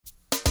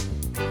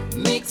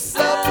Mix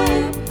up,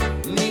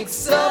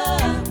 mix up,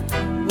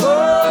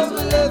 world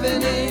we're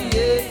living in,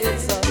 yeah,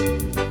 it's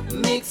a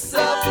mix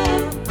up,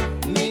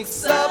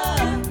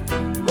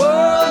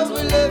 world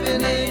we're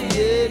living in,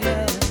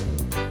 yeah.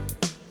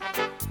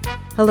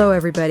 Hello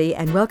everybody,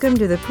 and welcome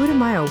to the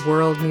Putumayo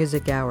World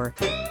Music Hour,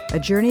 a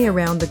journey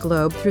around the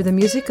globe through the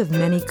music of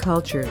many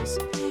cultures.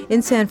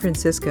 In San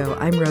Francisco,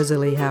 I'm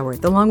Rosalie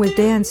Howarth, along with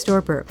Dan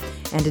Storper,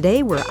 and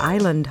today we're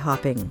island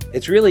hopping.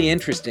 It's really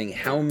interesting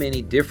how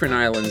many different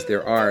islands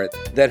there are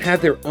that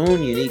have their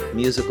own unique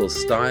musical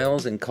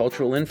styles and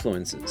cultural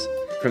influences.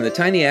 From the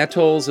tiny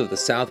atolls of the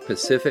South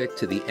Pacific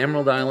to the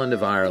Emerald Island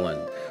of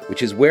Ireland,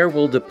 which is where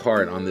we'll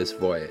depart on this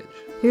voyage.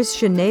 Here's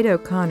Sinead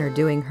O'Connor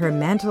doing her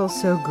Mantle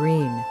So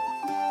Green.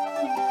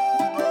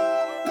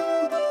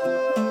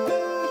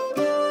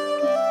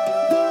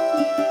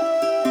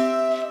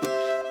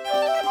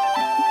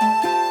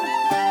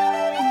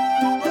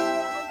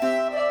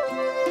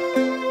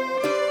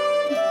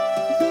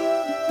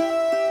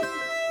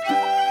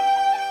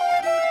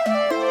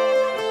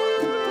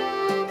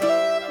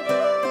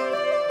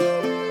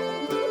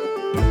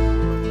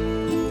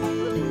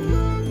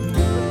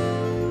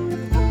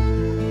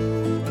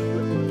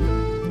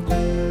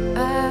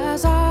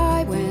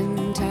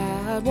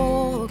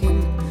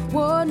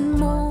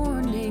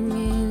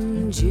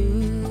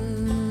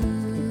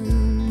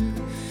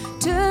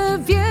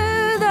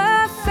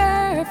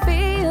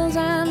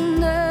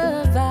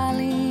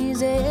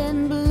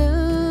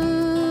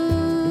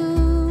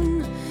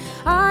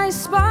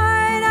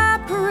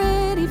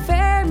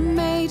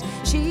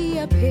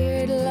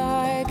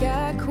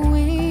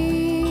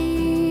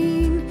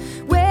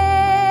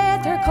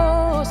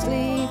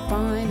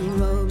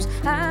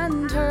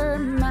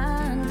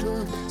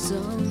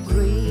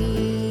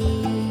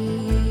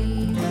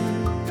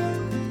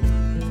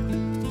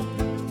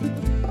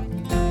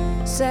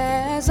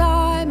 Says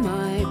I,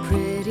 my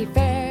pretty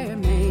fair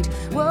maid,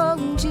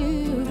 won't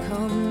you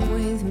come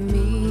with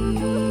me?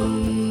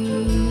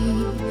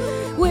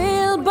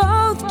 We'll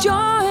both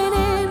join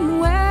in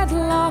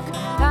wedlock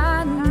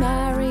and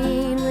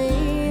married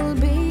we'll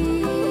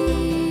be.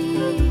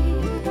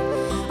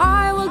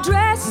 I will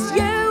dress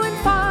you in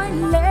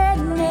fine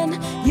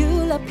linen,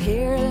 you'll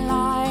appear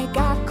like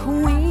a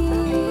queen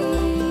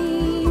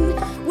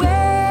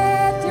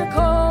with your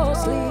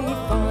costly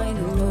fine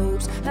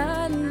robes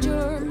and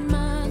your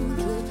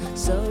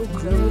so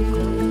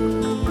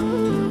green.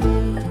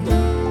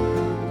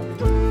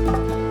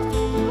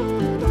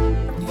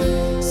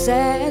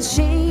 Says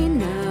she,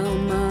 now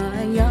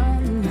my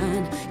young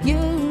man, you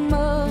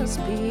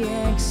must be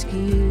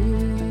excused,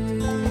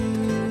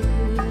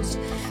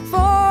 for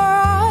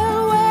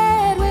I'll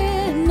wed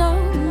with no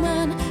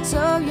man,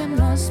 so you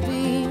must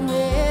be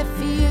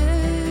refused.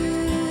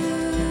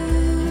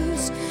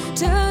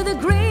 To the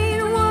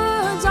green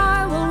woods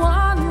I will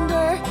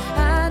wander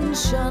and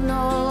shun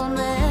all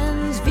men.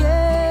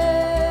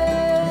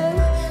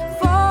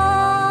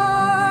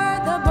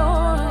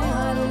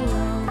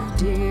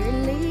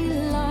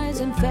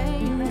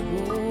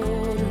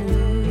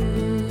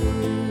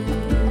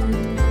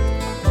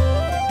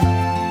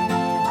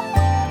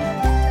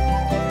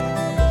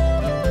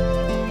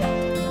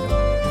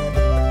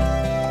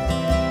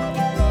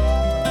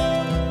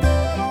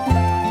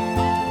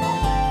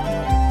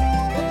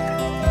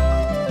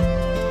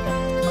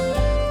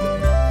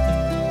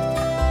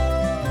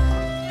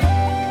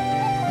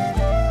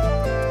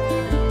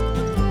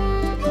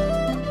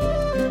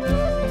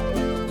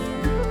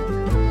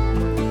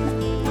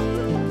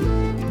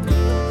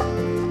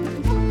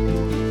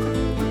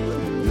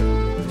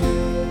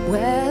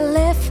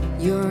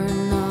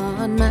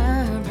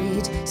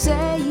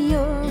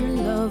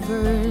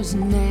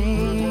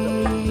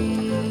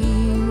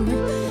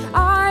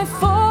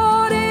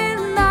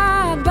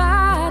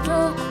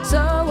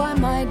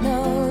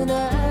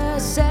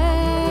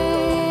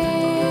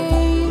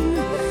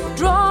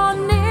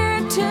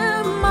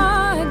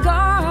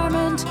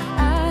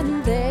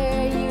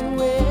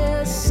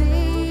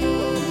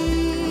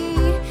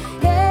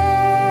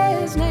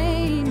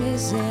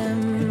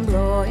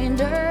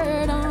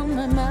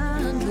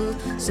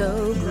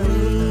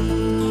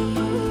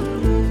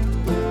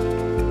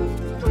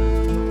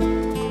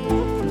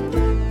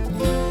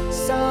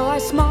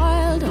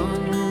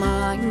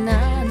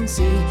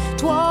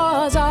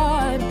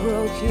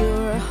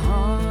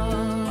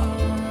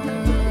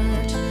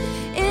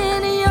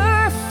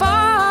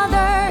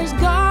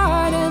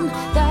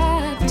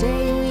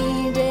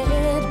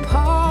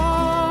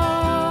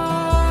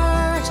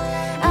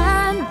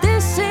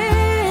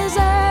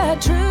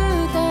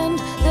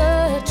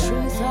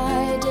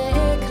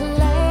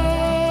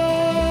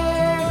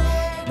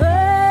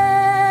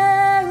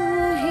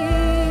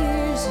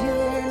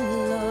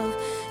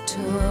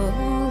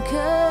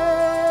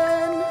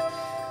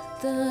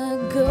 the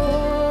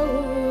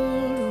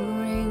gold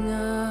ring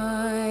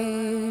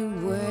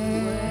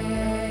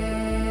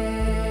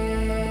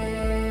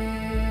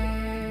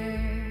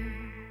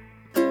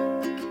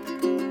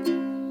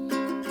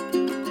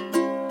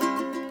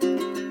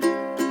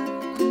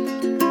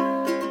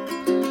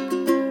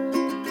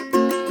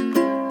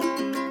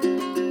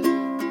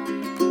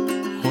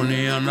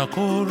ana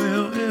kore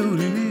o e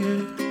ulili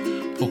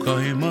e, o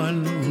kahi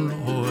manu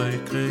no ai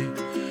kei.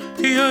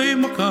 Ia I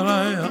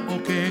makarai a o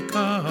ke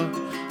kaha,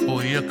 o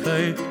ia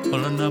kai o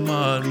lana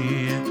mari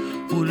e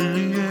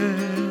ulili e.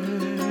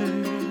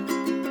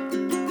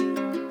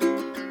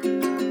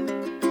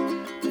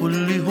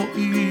 Ulili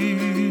ho'i,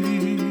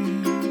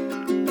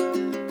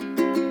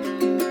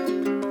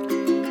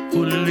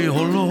 ulili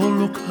holo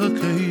holo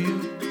kakai,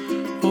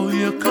 o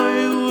ia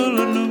kai o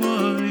lana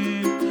mari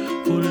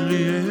e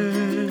ulili e.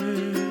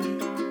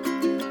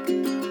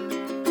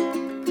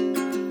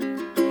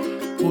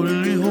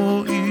 Ulili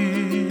ho'i,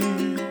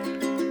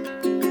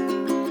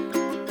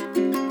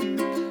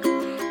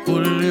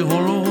 ulili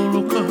holo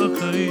holo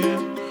kakai,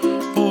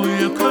 o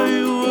ia kai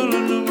o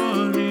lana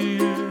mari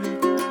e.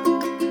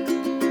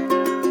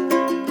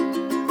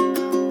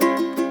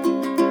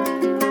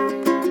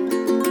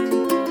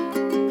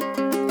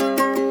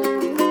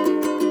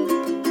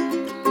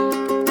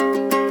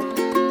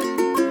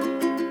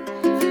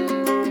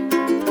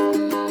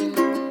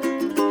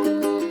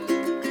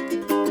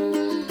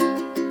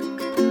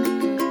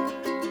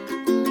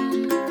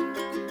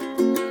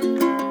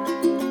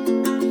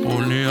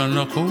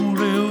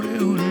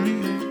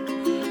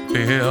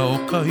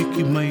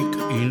 Hiki mai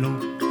ka ino,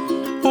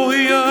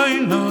 poia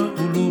ina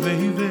ulu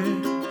veive,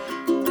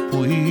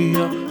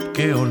 poia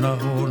ke ona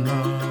hona.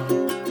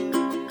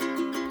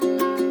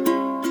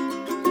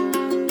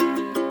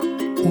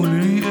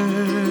 Uli e,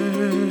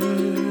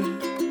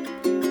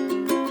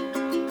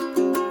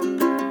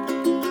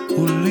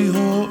 uli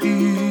hoi,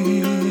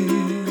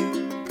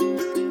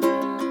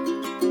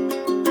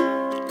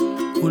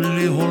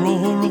 uli holo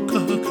holo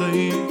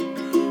kakai,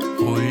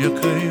 poia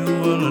kai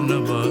wala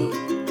nama.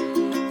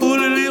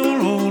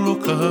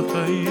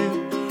 Kakai e,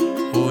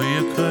 o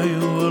ia kai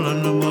o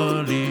alana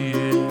mali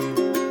e.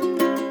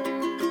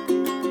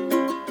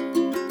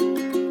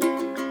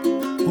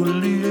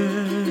 Uli e,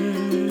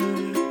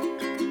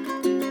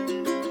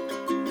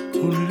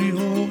 uli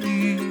hoi,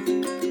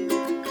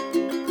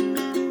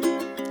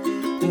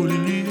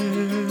 uli e,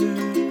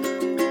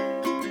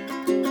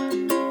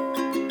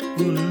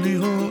 uli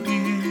hoi.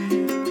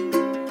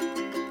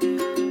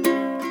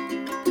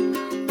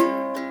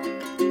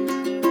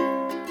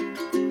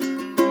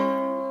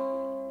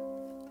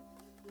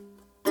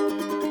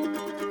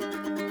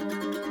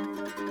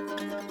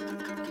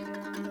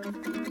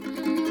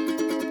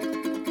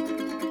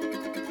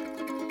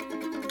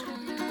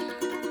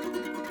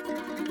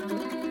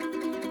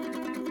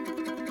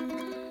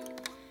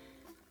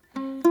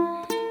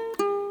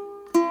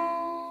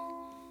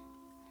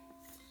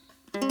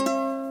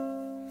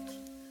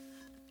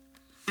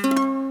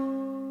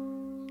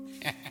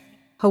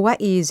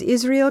 Hawaii's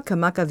Israel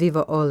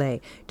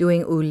Kamkawiwo'ole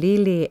doing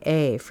Ulili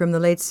E from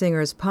the late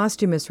singer's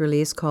posthumous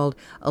release called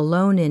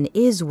Alone in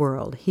Is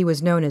World. He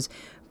was known as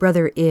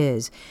Brother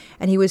Is,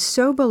 and he was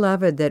so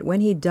beloved that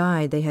when he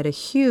died, they had a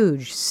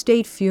huge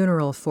state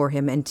funeral for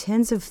him, and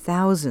tens of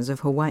thousands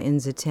of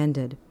Hawaiians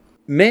attended.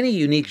 Many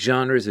unique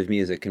genres of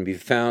music can be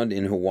found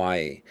in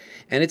Hawaii,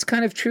 and it's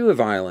kind of true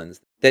of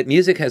islands that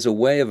music has a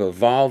way of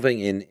evolving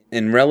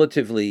in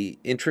relatively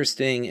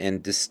interesting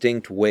and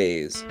distinct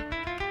ways.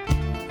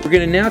 We're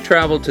going to now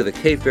travel to the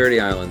Cape Verde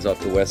Islands off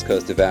the west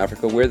coast of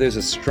Africa, where there's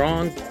a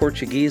strong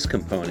Portuguese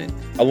component,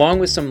 along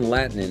with some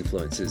Latin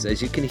influences,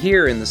 as you can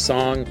hear in the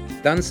song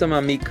Danca Ma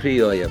Mi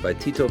Criolla by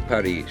Tito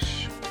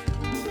Paris.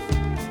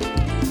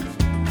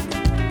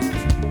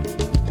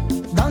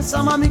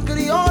 Danca ma mi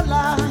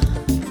criolla,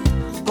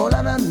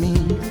 cola na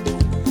mim,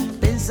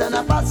 pensa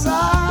na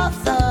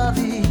passata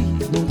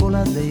vida, num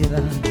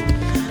coladeira.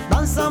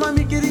 Danca ma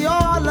mi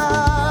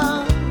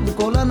criolla,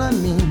 cola na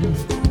mim,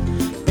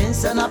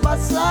 pensa na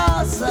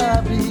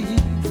passata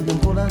vida, num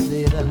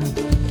coladeira.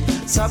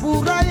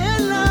 Sabura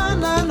ela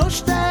na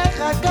nos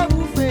terra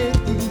Cabo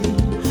Verde,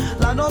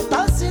 lá no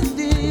tá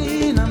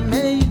sentindo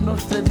meio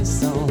nos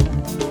tradição.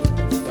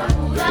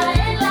 Sabura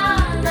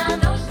ela na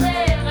nos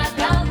terra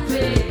Cabo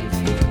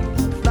Verde,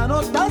 lá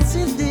no tá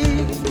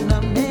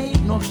sentindo meio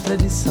nos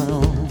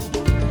tradição.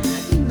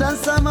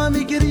 Dança ma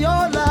mi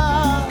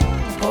criolla,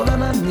 cola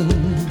na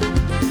mim,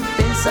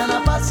 pensa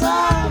na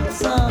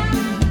passata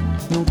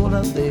vida, num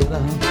coladeira.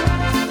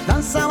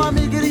 Dança ma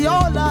mi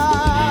criolla,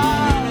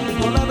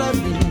 cola na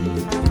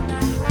mim,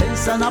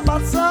 pensa na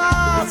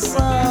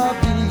passata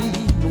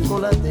vida, num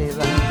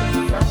coladeira.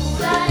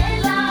 Sabura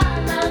ela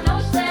na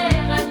nos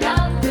terra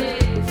Cabo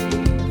Verde,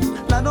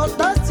 lá no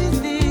tá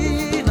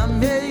sentindo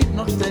meio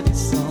nos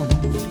tradição.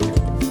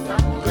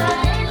 Sabura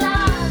ela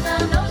na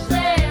nos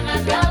terra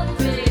Cabo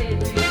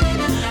Verde,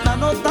 lá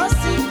no tá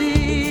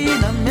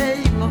sentindo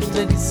meio nos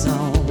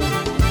tradição.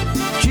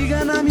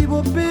 Chega na mi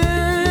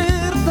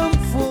bobeira tão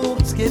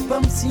forte que pra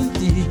me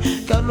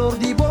sentir calor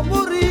de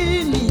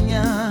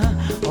bomborinha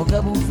ao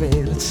Cabo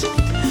Verde.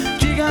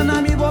 Chega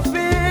na mi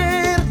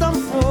bobeira tão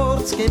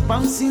forte que pra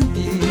me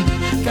sentir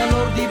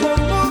calor de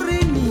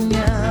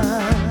bomborinha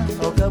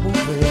ao Cabo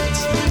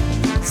Verde.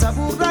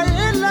 Sabura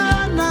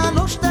ela na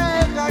nos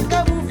terra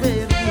Cabo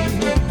Verde,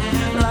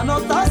 lá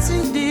não tá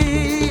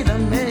sentindo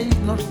meio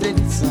nos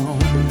tradição.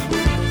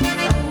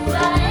 Sabura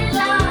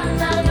ela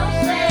na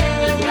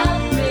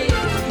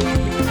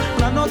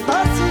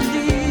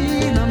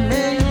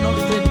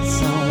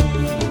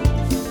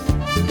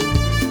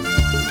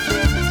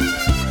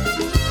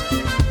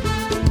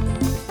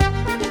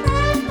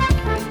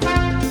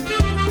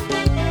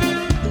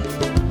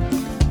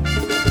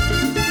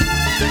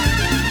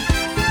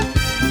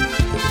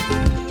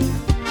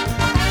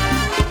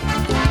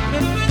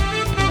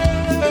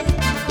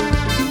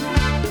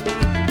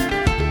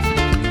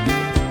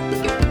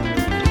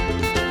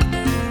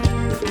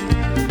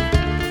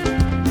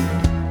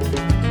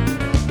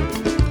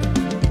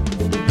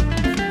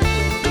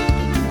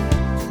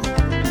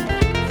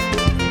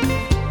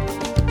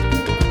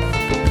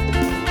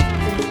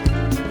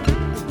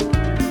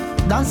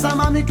Danca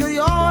Ma Mi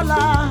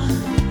Criolla,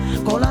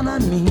 cola na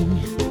mim,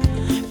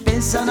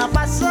 pensa na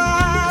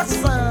passar,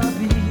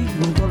 sabe,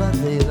 com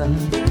coladeira.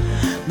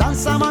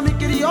 Danca Ma Mi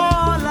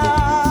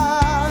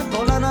Criolla,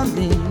 cola na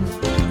mim,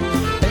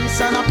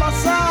 pensa na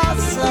passar,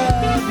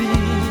 sabe,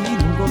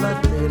 com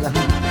coladeira.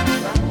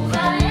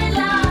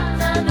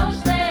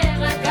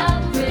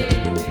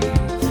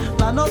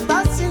 La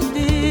nota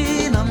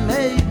senti na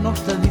meio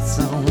nossa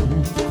tradição.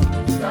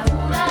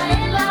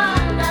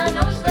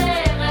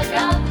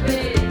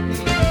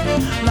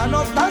 La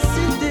nota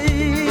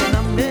senti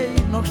na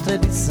meio nossa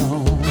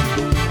tradição.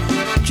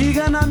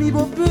 Chega mi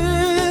bo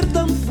per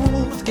tan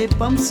forte che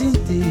pam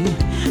senti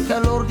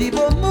calor di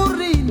bo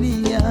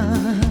morrinia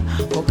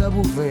o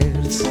cabo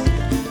vers.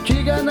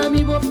 Chega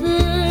mi bo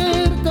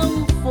per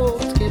tan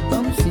forte che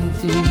pam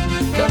senti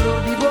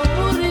calor di bo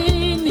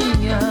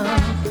morrinia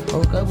o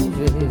cabo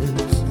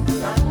vers.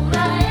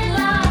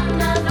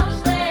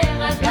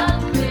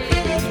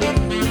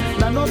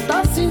 La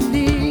nota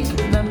senti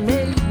na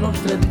meio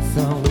nossa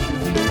tradição.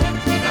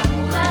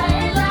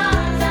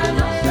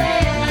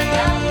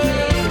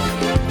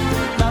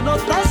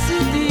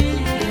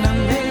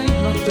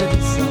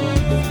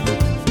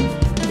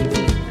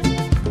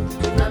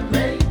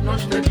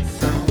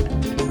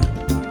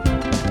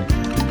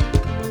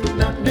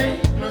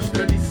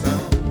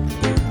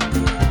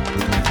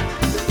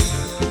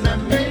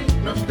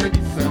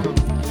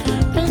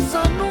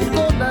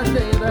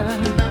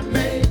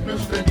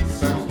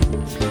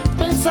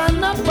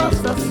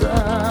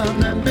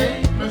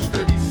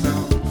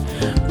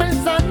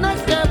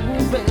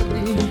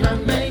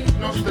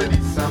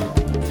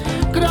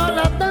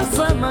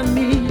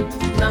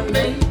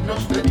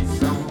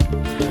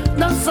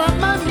 Danca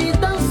mami,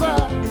 dança.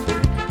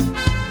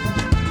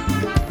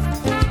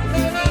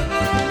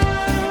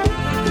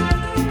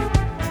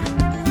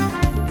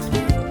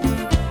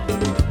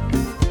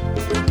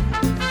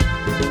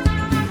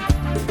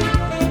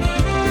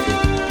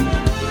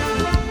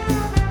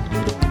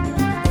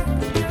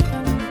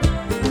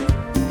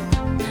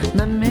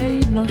 Na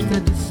meio nossa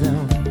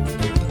tradição.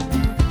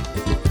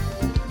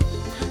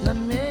 Na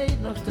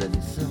meio nossa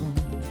tradição.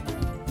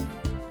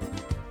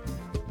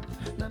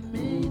 Na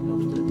meio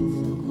nossa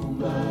tradição.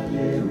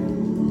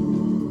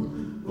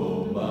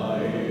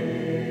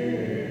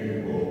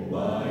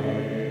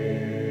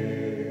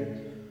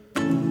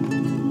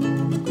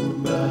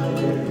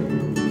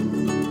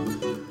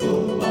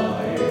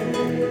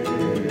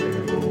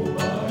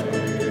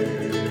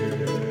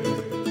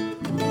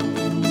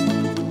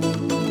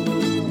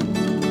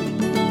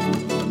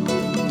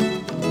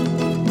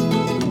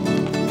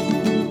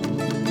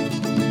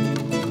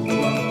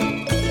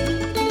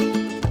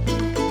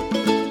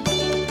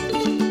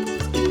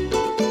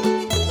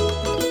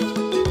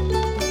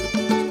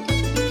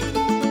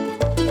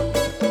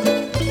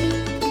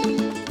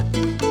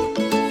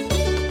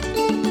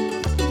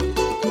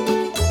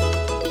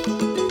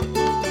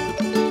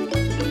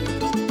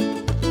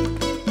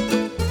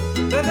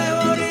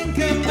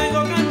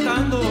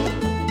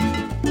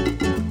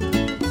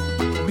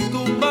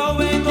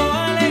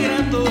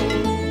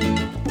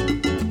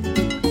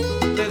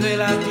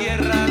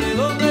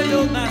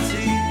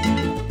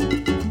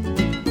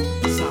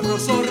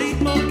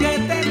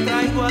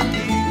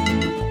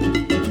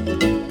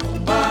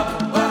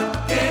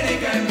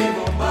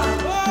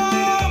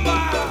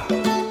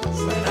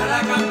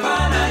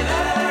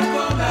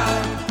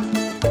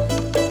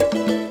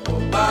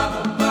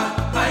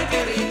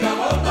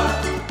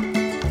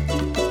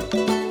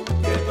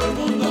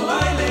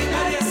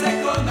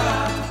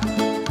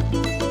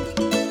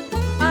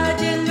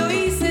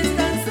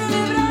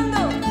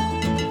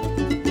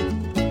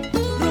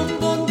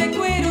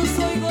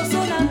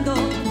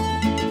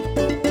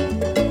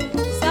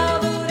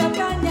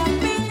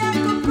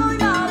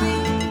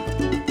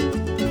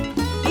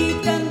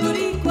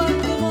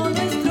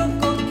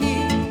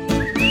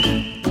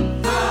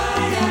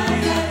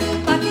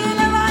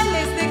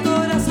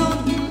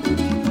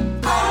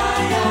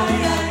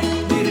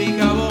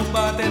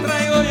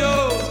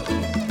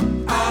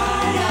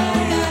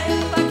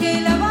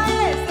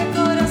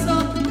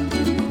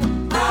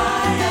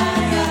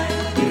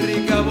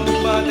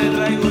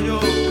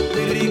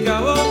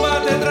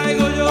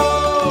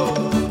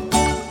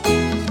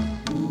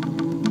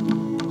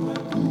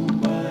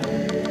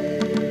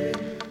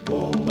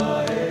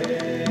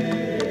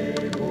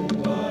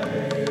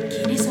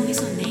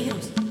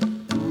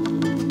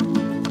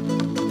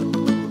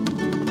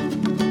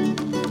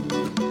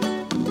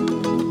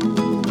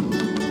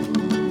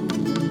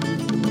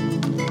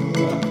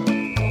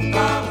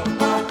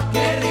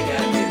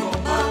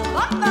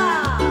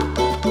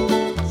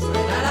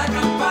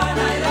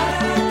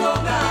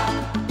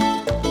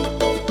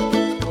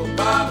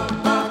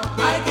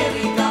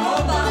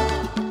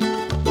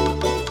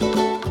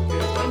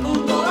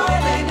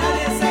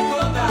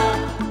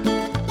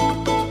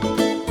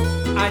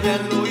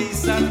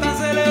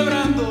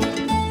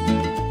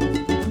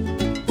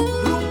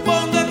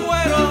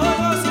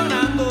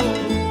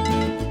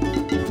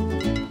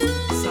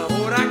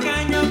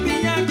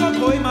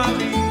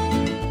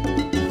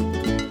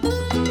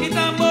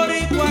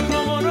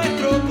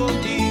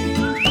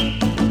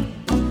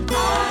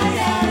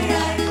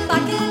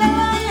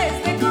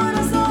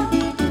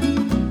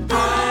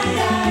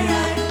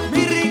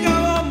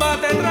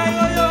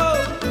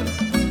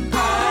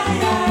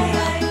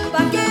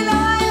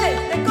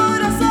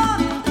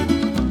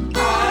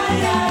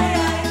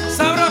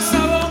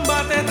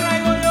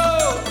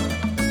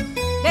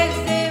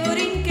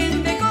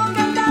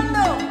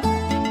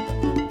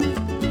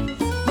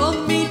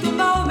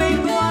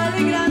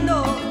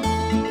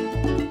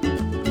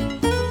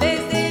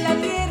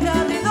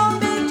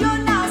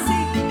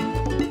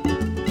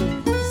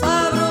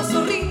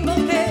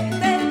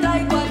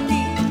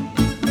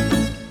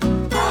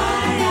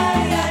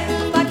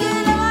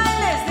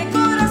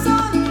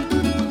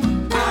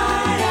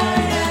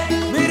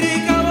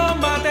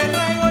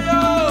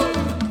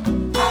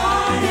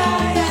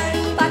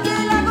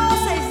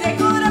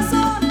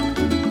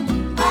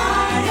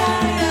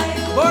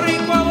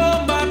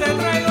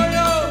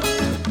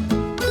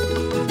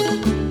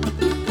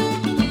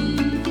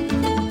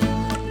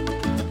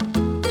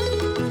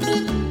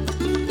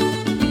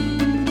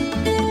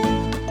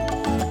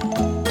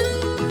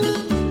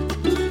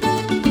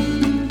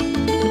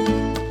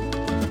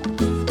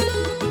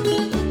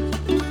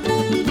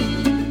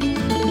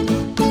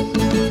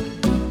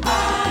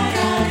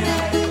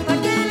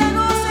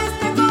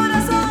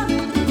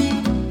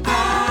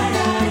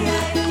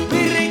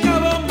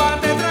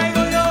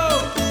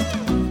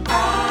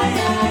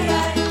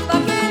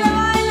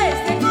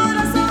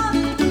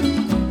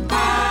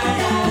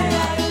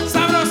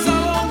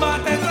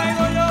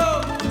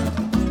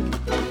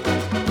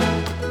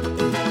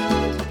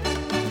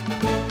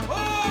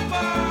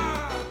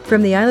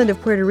 From the island of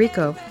Puerto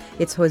Rico,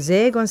 it's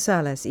Jose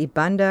Gonzalez y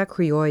Banda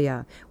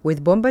Criolla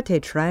with Bomba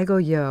Te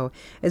Traigo Yo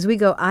as we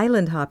go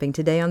island hopping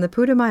today on the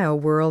Putumayo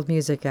World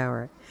Music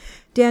Hour.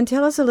 Dan,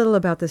 tell us a little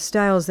about the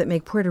styles that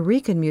make Puerto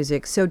Rican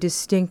music so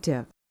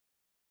distinctive.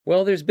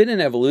 Well, there's been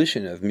an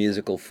evolution of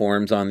musical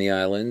forms on the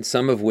island,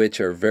 some of which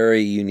are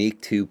very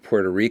unique to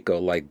Puerto Rico,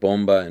 like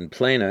bomba and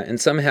plena, and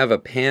some have a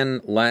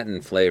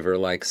pan-Latin flavor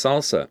like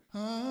salsa.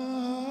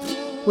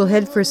 We'll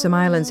head for some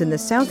islands in the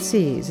South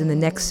Seas in the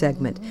next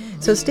segment,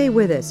 so stay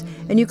with us,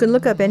 and you can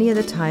look up any of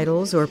the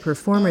titles or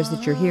performers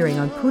that you're hearing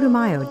on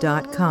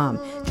Putumayo.com.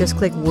 Just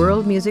click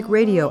World Music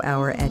Radio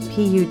Hour at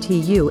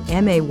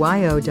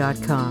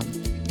PUTUMAYO.com.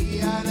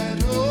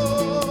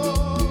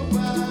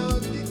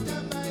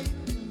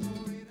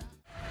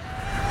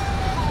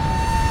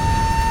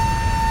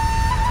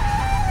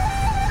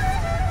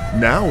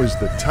 Now is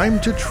the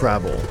time to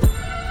travel.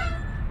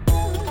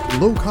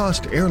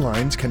 Low-cost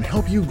airlines can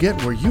help you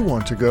get where you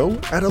want to go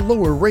at a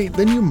lower rate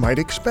than you might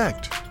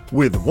expect.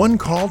 With one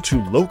call to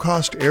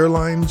low-cost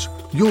airlines,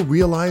 you'll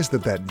realize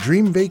that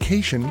dream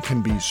vacation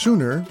can be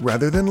sooner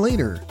rather than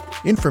later.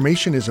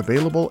 Information is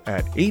available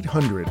at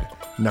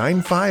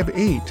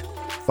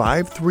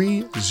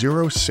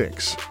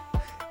 800-958-5306.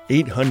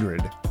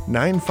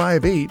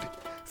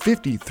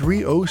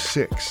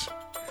 800-958-5306.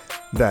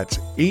 That's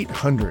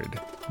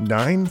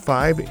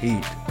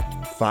 800-958-5306.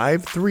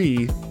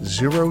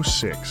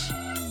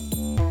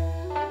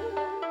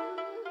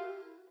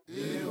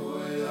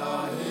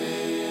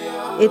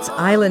 It's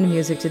island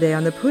music today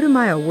on the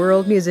Putumayo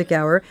World Music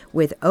Hour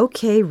with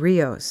OK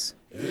Ryos.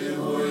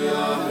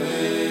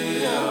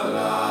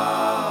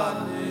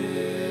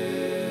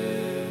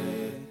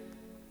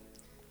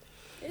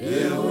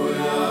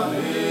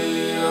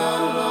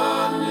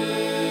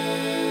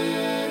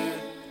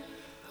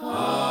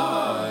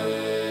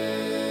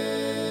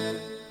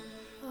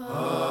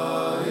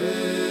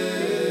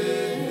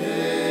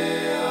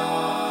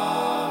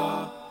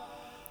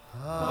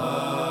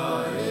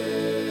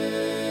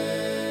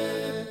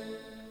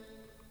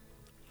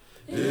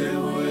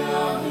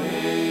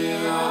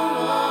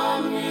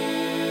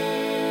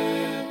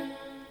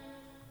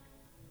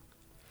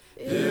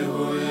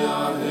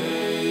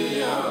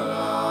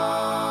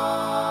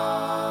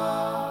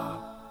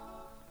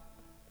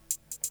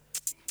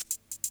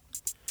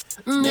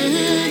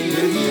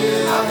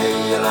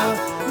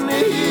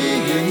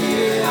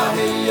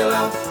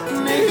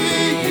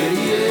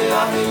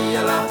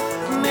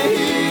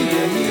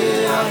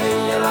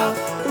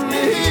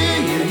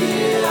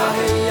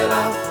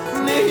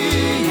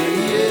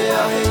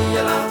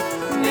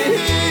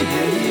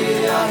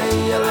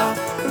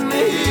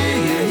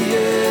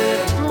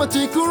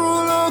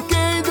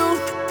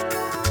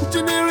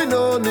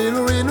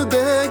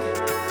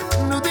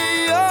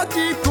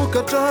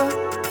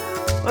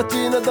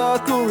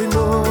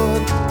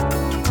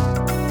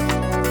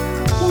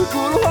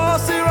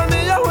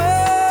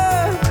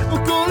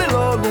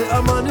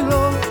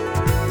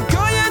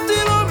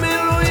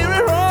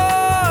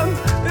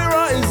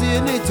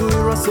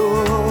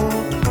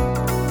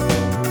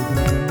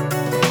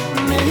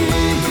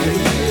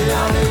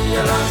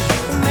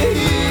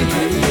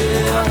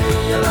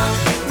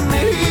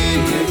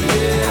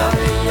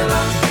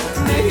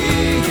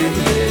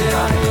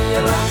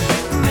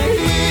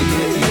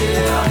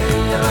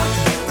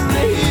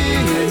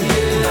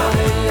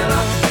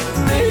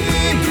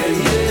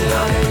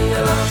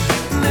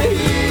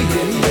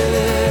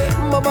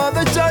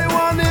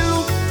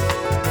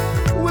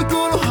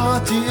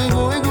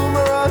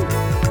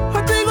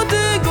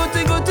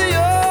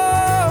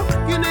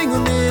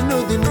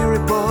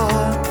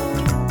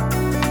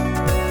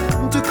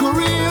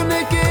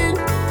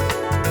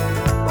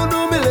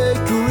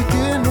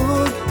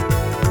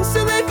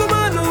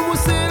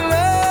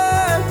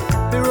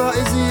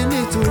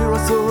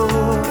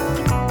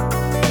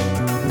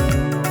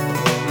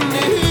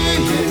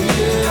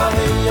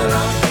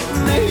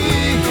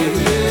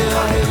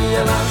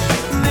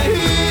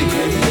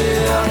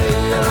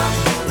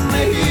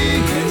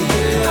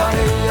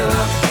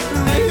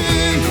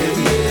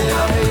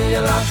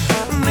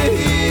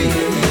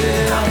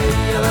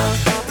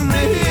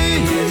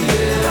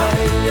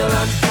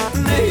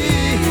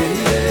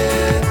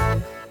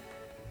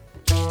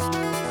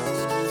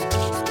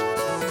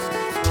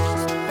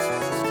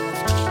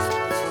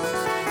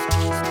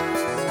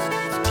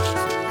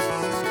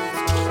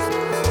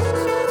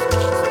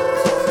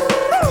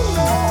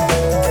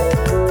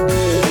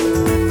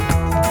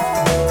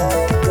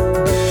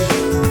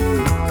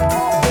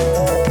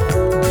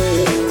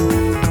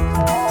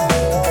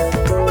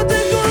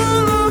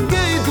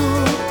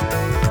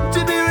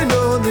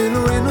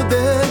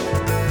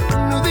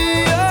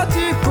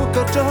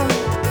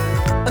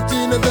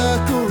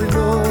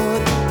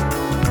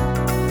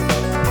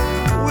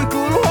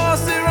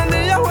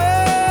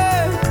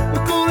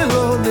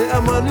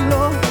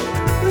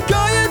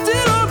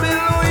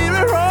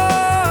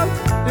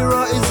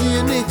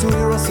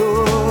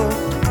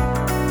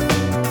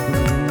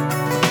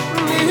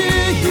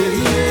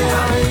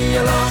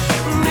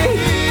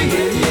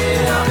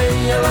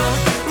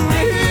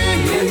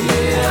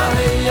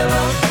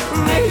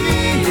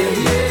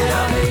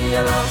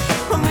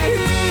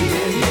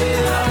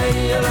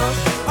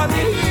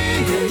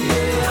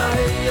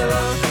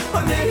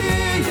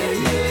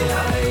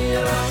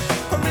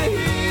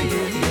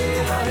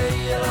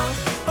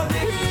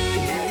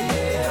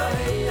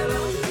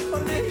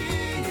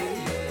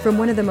 From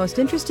one of the most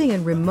interesting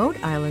and remote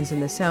islands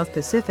in the South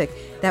Pacific,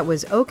 that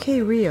was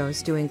OK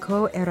Ryos doing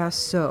Ko Era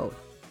So.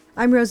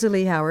 I'm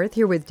Rosalie Howarth,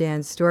 here with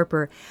Dan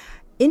Storper.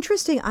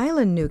 Interesting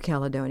island, New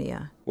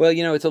Caledonia. Well,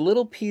 it's a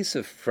little piece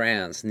of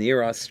France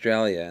near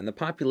Australia, and the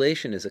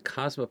population is a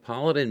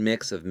cosmopolitan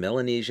mix of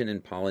Melanesian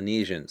and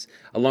Polynesians,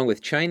 along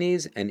with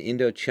Chinese and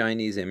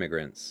Indo-Chinese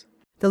immigrants.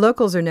 The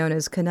locals are known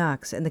as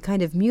Kanaks, and the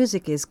kind of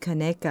music is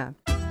Kaneka.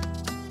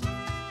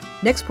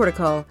 Next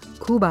protocol,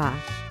 Cuba.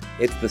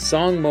 It's the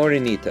song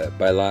Morenita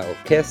by la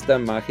Orquesta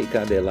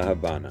Magica de la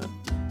Habana.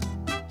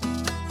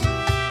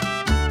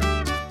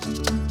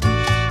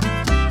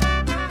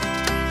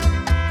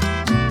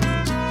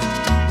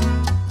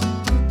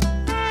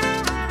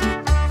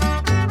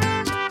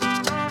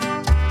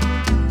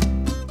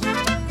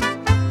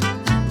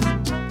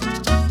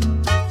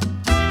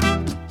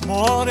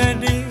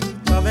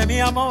 Morenita de mi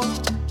amor,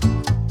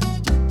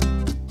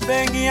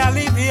 ven y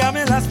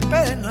aliviame las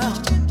penas.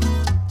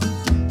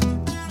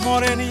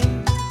 Morenita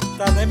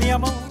de mi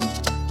amor,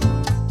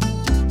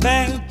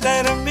 ven,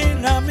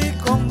 termina mi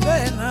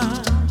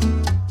condena.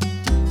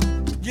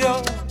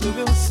 Yo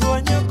tuve un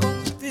sueño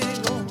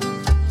contigo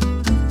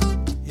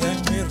y en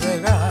mi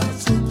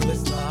regazo tú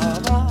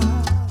estabas.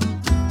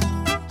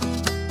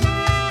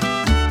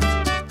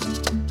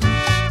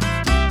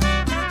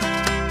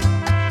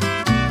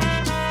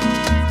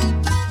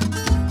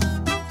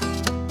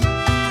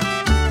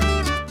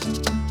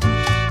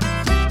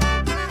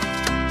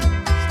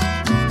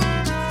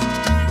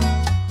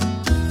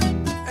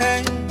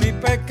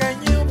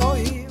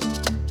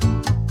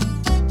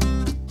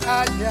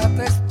 Allá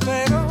te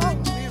espero,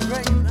 mi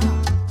reina,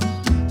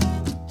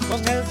 con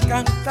el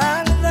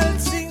cantar del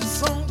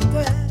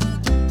sinsonte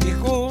y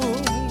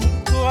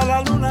junto a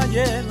la luna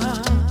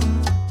llena,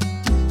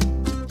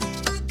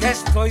 que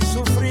estoy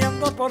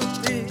sufriendo por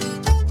ti.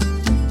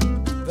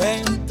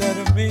 Ven,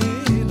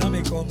 termina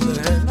mi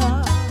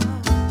condena.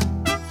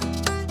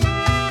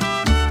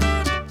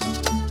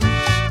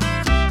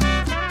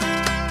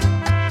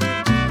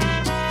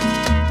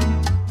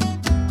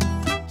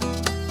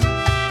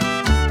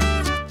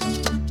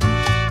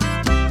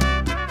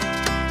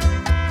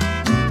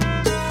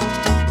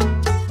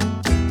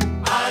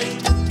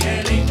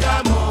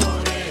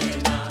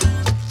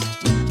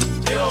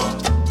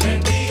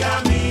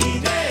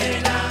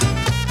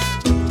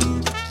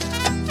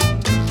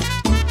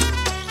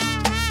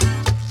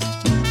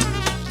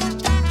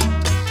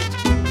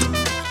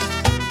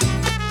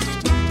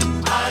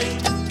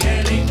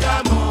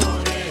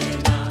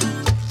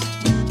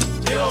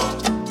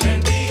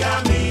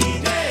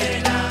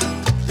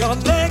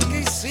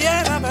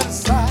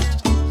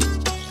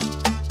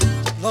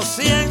 Lo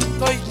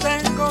siento y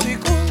tengo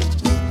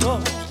disgusto.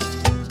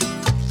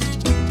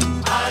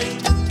 Ay,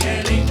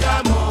 qué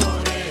linda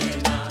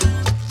morena,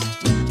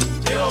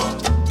 Dios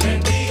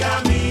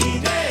bendiga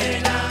mi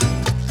nena.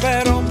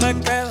 Pero me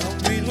queda un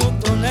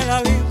minuto,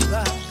 nena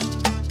linda,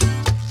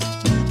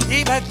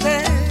 y me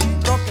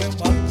tengo que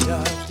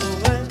marchar, tú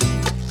ves.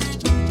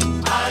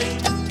 Ay,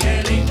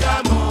 qué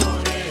linda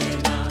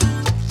morena,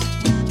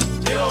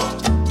 Dios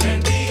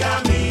bendiga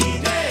mi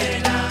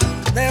nena.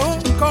 De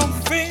un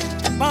confín,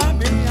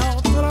 mami, a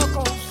otro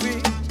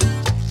confín,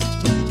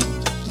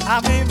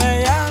 a mí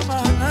me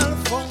llaman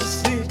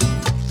Alfonsín.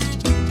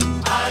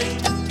 Ay,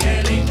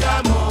 qué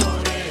linda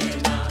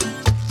morena,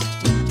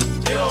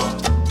 Dios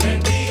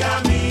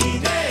bendiga mi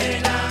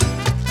nena.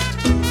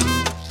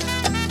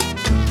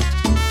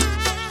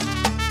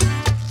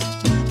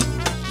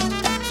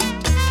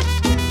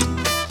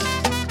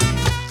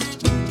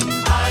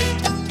 Ay,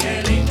 qué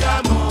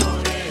linda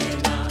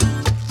morena,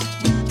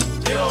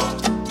 Dios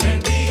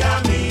bendiga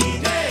mi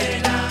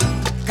nena.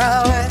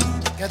 Cada vez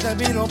que te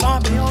miro,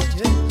 mami,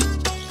 oye,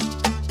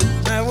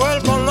 me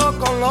vuelvo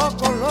loco,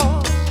 loco,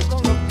 loco,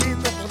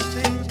 loquito por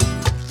ti.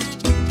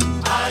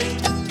 Ay,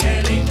 qué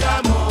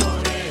linda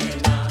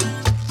morena,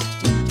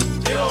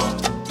 Dios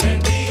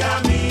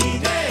bendiga mi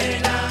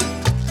nena.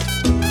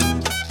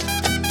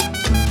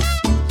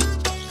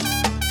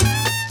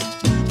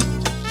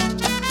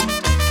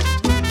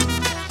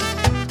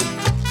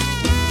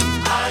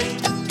 Ay,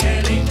 qué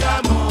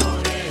linda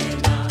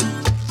morena,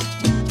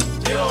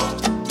 Dios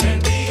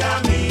bendiga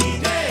mi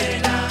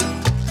nena.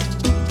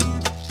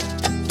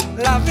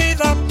 La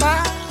vida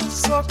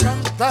paso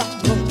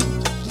cantando,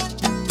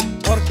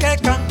 porque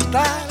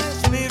cantar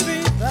es mi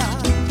vida.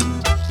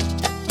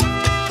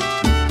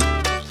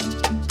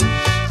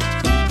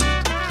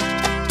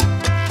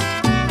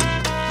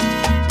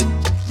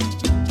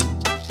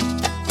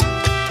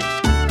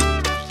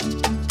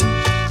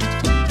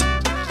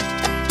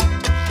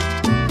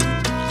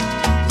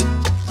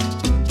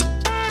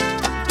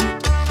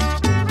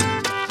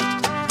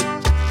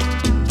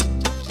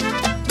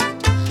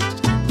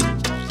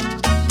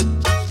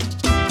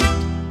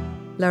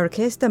 La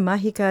Orquesta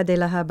Magica de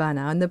la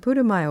Habana on the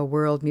Putumayo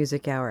World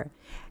Music Hour.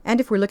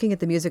 And if we're looking at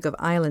the music of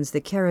islands, the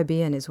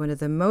Caribbean is one of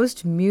the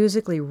most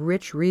musically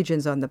rich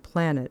regions on the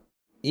planet.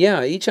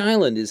 Yeah, each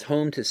island is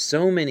home to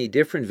so many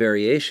different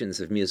variations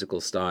of musical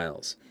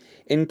styles.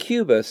 In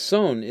Cuba,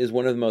 son is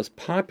one of the most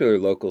popular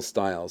local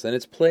styles, and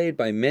it's played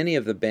by many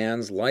of the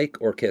bands like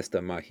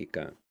Orquesta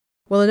Magica.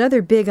 Well,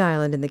 another big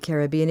island in the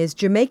Caribbean is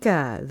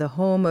Jamaica, the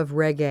home of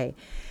reggae,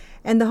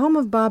 and the home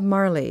of Bob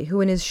Marley, who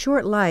in his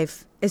short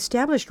life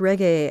established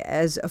reggae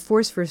as a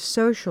force for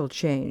social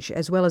change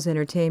as well as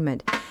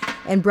entertainment,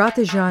 and brought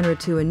the genre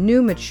to a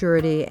new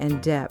maturity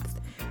and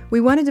depth.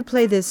 We wanted to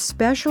play this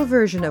special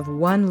version of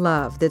One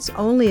Love that's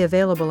only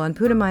available on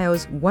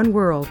Putumayo's One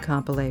World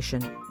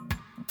compilation.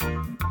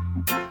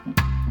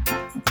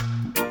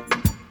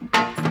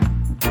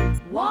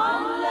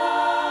 One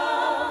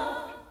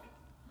love,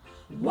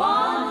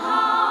 one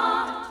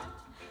heart,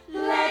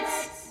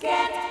 let's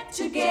get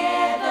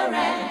together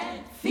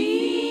and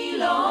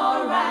feel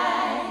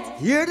alright.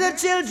 Hear the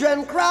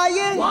children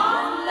crying.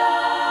 One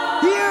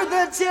love, Hear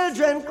the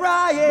children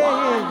crying.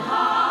 one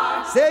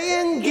heart,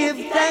 Saying, give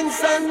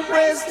thanks and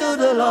praise to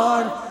the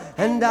Lord,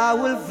 and I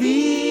will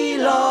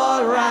feel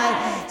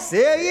alright.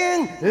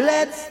 Saying,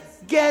 let's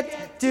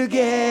get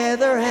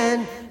together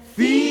and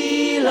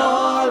feel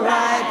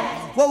alright.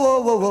 Whoa,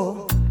 whoa, whoa,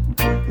 whoa.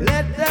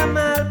 Let them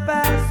all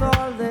pass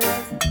all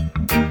their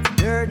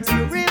dirty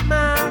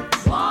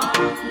remarks. one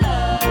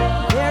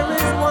love, There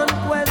is one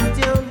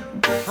question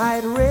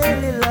I'd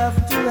really love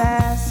to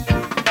ask.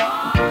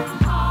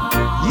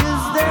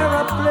 Is there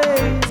a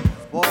place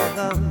for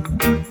the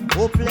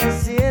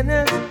hopeless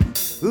sinner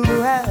who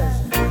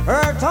has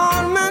hurt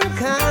all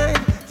mankind?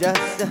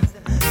 Just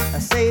a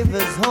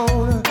Savior's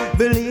own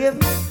belief.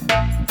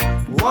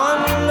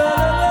 One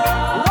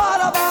love, what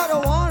about a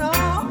one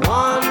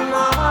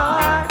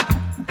heart?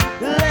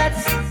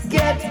 Let's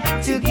get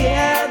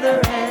together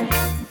and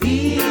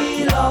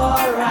feel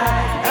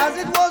alright. As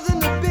it was in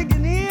the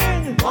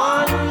beginning,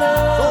 one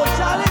love, so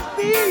shall it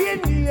be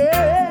in the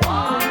end.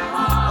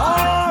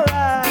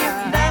 Alright. Give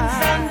thanks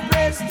and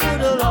praise to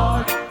the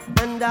Lord,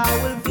 and I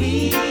will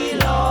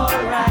feel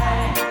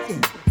alright.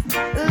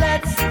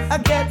 Let's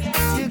get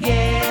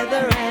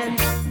together and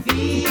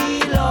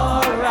feel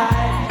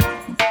alright.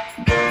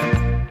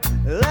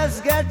 Let's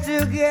get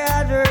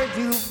together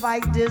to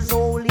fight this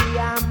holy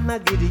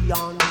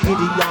Armageddon,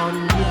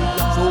 Gideon.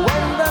 So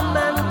when the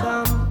man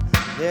comes,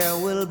 there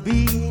will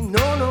be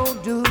no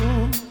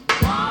doom.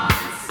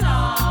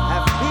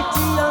 Have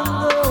pity on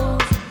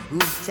those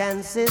whose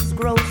chances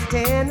grow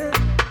thin.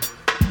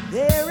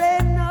 There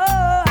ain't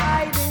no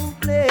hiding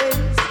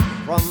place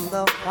from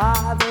the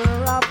Father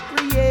of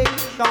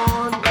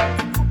creation.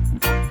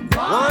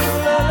 One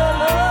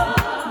love,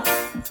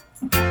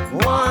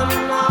 one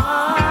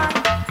heart.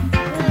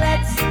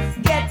 Let's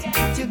get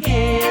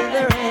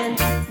together and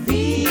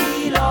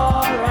feel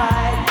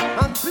alright.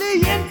 I'm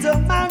fleeing to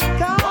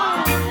mankind.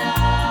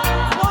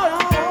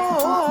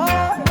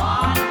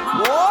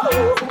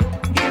 Whoa.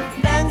 Give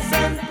thanks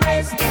and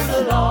praise to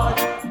the Lord,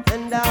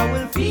 and I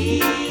will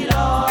feel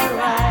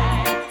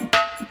alright.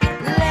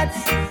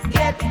 Let's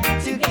get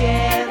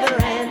together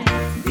and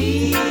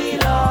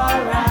feel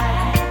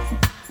alright.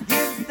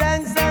 Give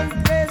thanks and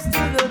praise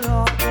to the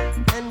Lord,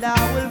 and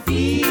I will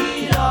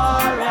feel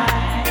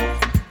alright.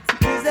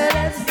 Is that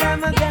let's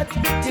time I get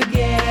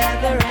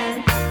together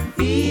and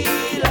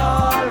feel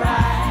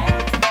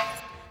alright.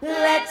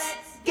 Let's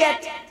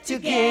get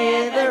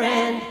together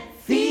and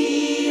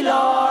feel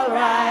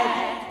alright.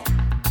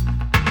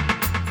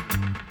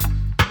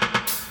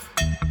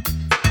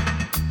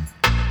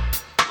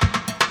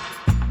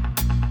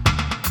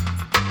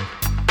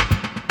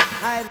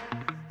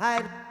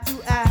 I'd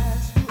to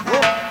ask,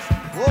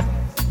 whoop.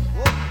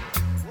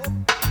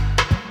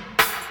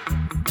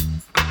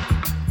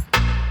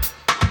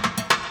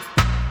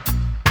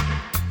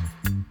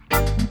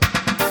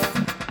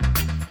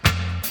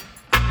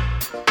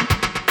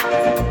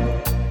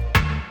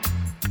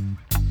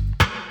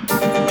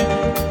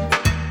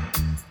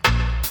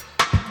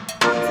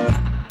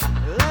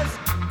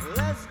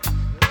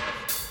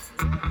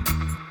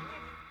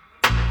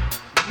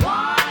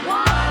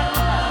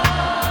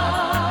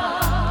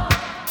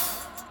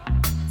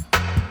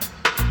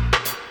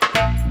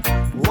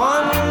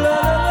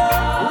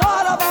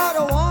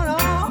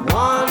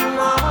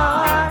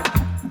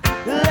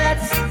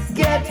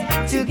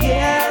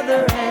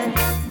 Together and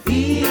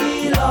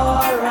feel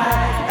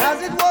alright.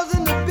 As it was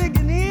in the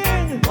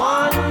beginning,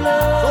 one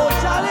love, so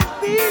shall it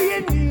be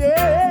in the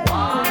end.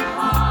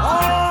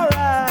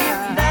 Alright.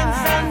 Give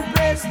thanks and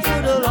praise to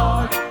the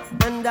Lord,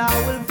 and I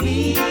will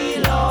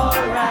feel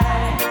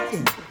alright.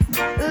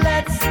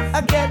 Let's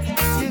get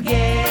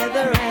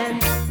together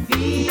and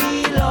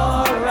feel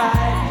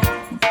alright.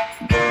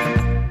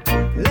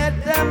 Let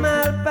them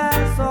all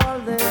pass all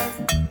their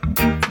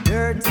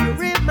dirty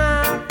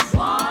remarks.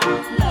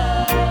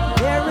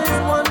 There is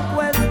one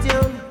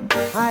question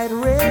I'd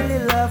really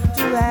love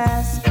to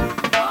ask.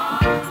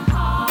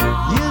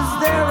 Is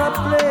there a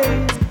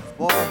place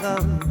for the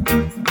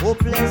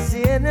hopeless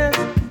sinner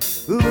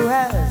who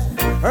has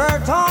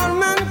hurt all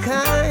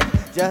mankind?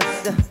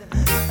 Just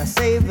a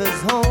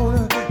Savior's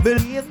own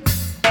belief.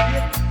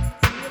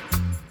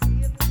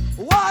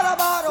 What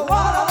about a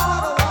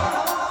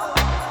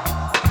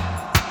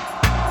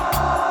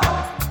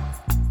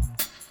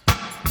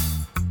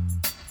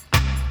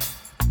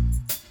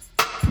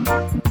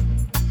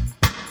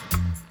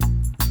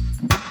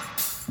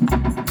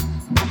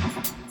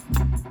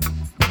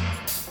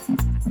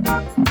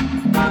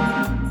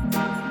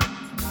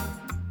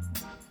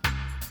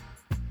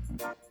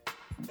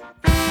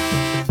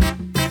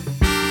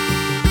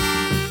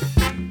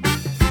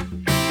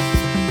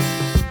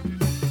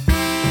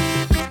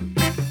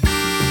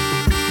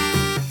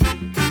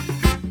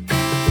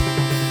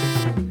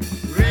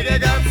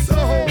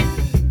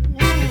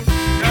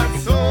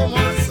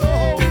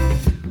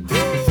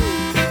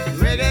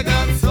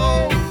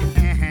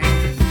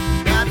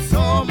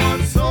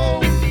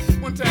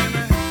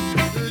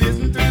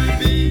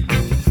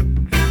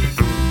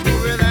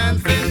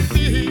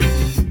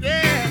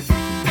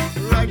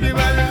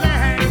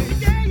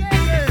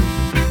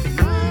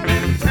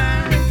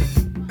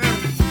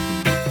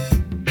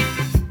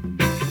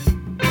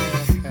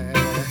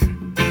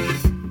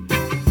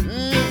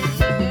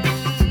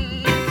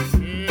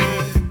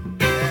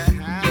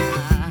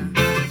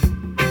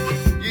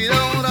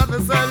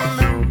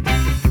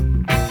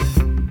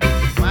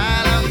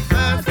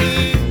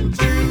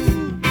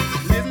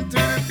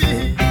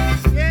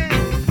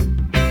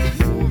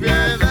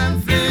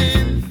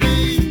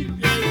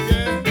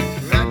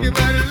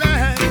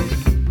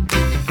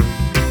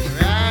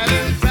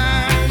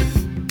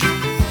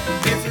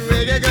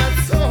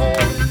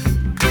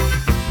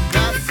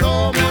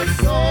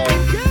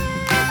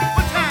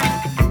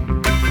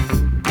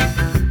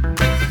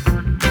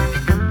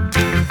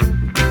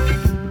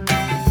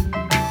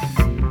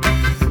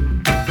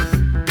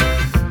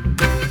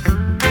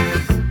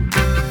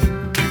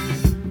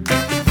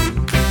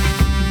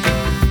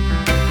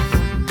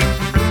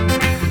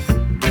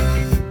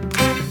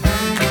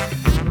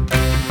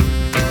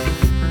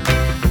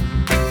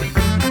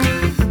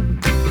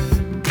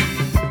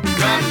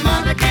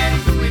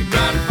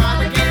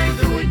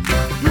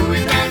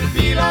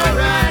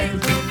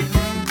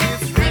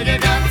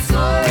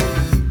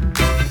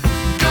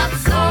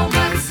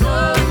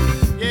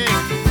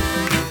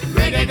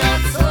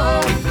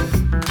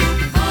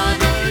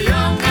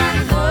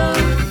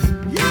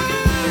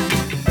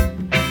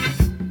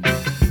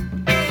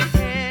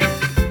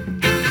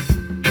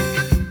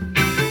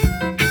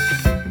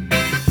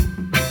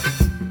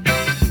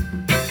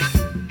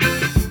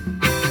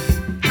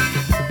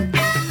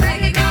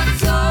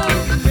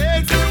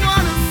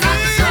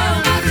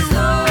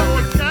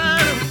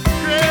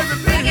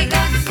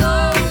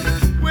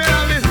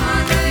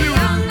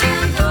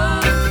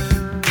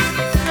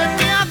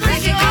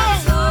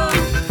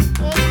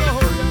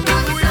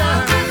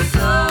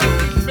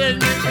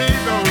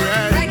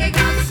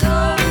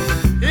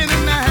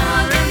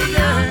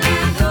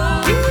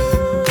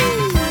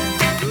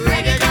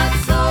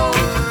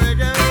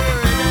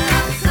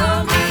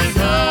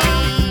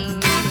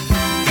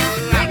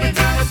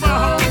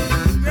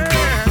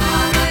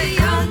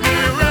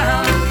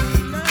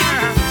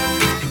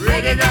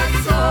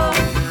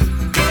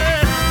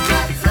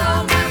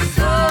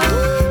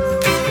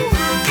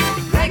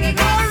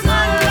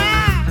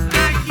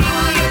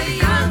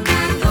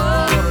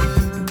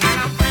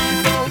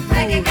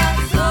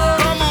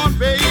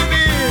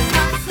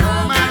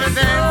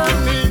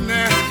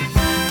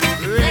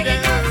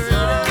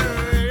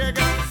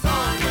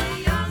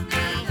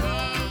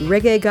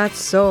Reggae Got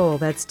Soul,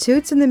 that's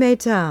Toots and the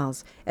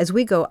Maytals, as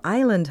we go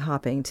island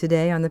hopping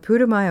today on the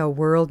Putumayo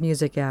World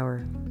Music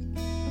Hour.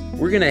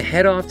 We're going to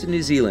head off to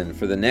New Zealand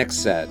for the next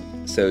set,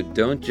 so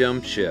don't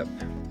jump ship.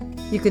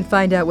 You can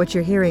find out what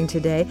you're hearing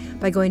today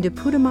by going to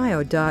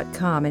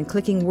putumayo.com and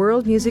clicking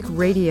World Music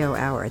Radio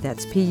Hour.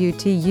 That's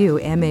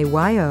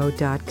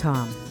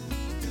PUTUMAYO.com.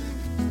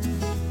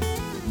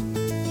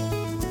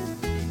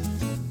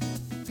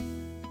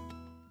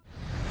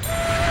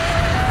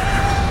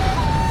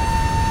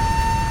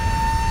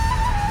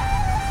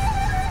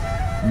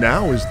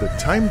 Now is the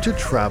time to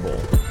travel.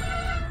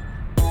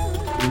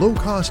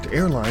 Low-cost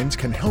airlines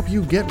can help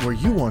you get where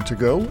you want to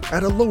go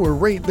at a lower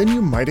rate than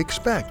you might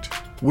expect.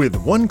 With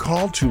one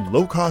call to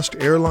low-cost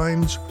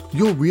airlines,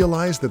 you'll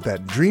realize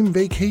that dream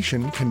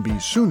vacation can be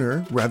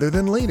sooner rather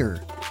than later.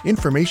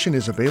 Information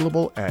is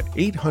available at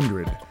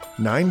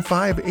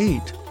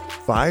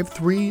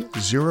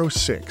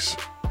 800-958-5306.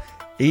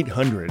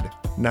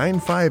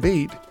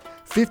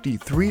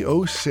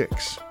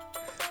 800-958-5306.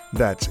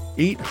 That's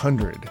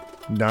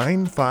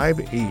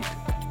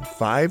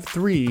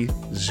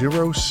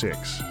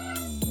 800-958-5306.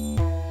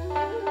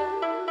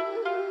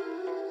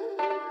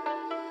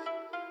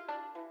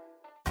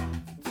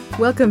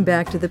 Welcome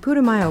back to the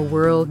Putumayo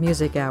World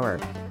Music Hour.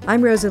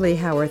 I'm Rosalie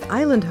Howarth,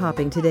 island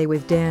hopping today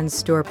with Dan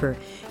Storper,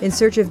 in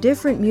search of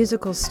different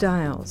musical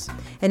styles.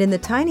 And in the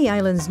tiny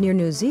islands near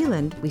New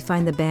Zealand, we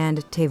find the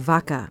band Te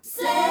Vaka.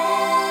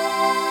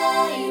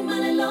 Sei Ma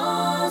Le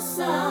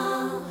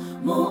Losa,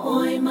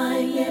 mo'oi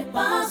mai le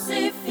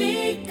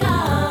Pacifica.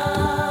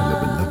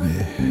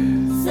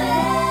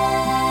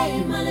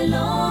 Sei Ma Le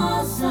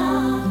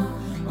Losa,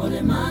 o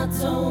le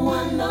mato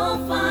ando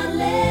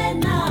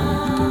falena.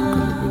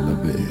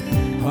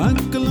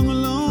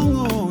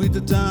 Hakkalongalongo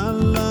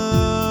itatala,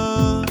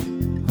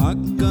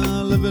 hakka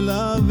leve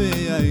lave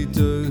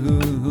aitu.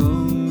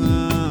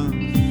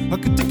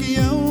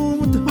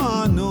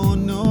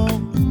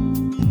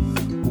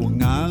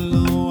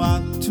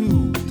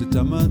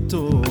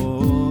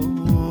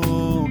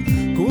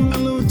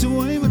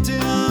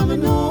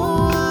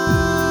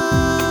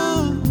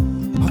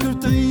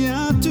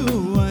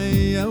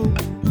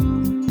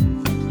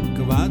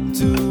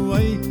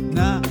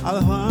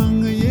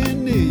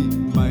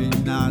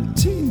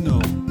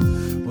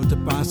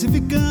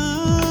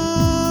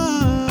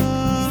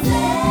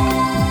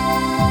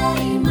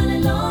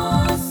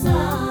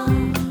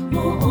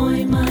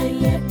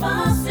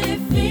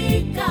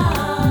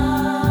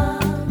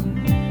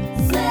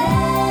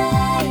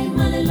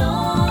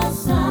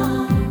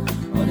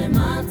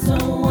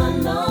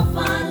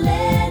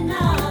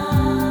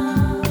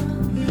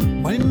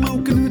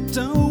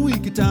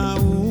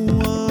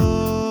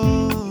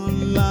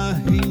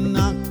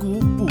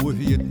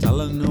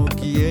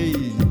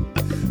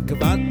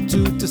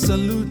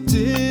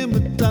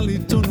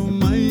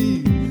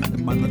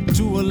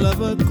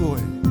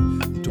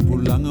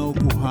 langa o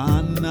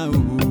kuhana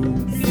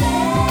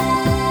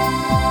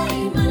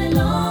Sei Ma Le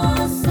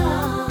Losa,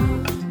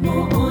 mo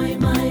oi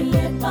mai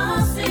le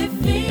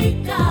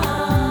pacifica.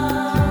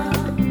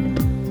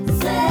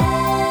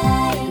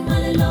 Sei Ma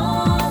Le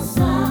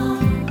Losa,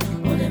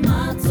 o le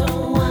mato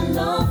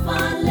alo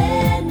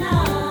falena.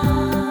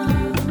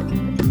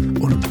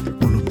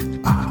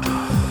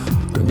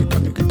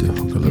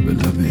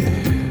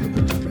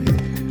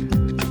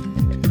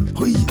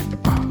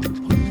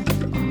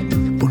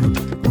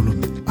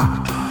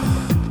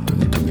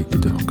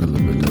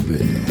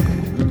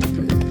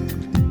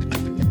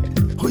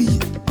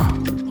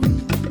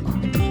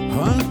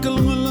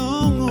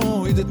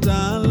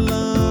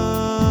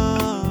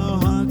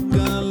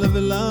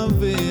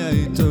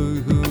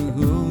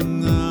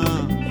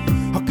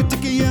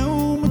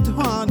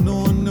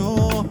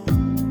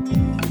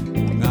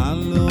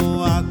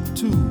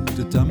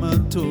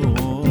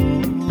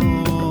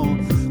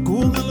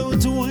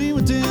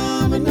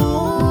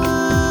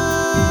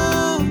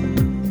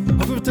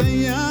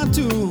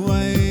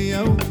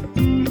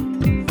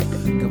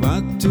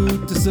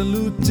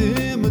 Salute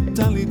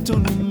matali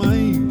tonu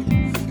mai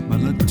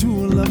mana tu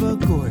lava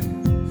koi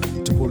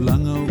tu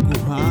polanga o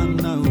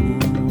kuhana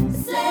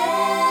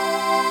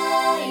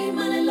Sei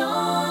Ma Le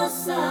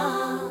Losa,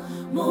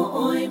 mo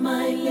oi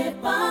mai le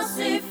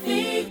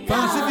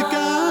pacifica.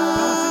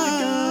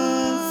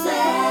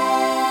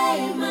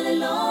 Sei Ma Le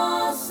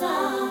Losa,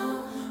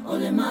 o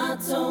le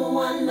mato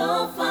alo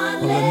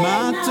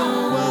falena.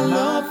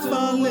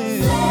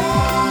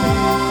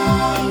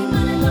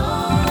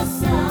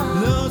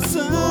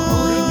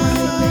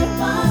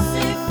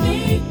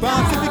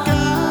 Pacifica.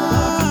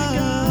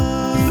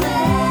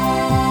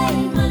 Sei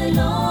Ma Le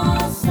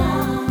Losa,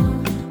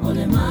 o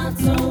le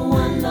mato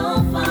alo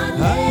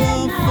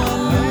falena.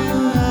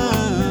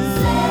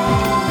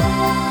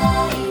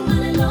 Sei Ma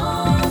Le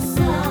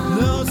Losa,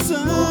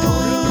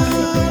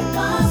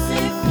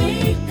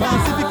 pacifica.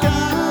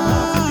 Sei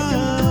Ma Le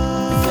Losa,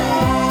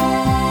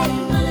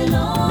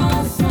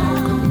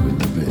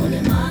 o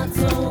le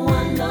mato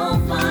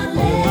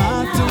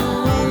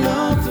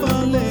alo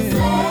falena.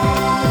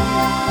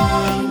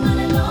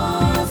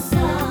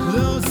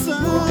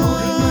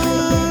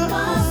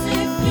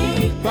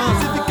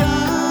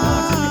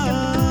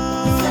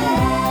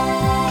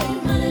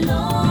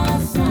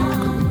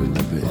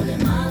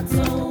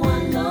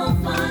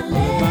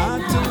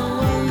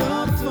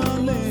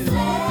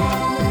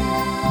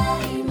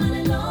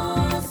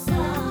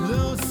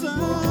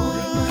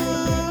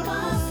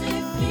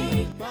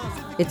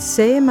 It's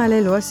Sei Ma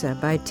Le Losa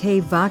by Te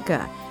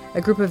Vaka,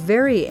 a group of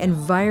very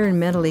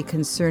environmentally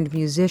concerned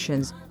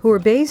musicians who are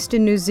based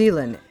in New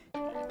Zealand.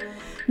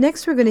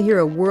 Next, we're going to hear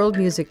a world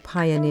music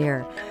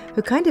pioneer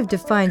who kind of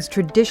defines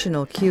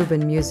traditional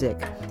Cuban music,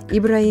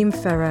 Ibrahim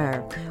Ferrer,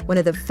 one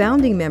of the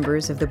founding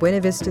members of the Buena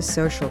Vista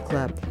Social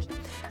Club.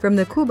 From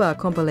the Cuba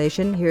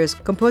compilation, here's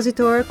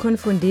Compositor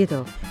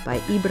Confundido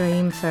by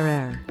Ibrahim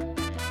Ferrer.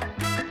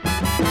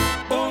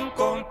 Un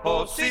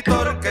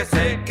compositor que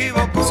se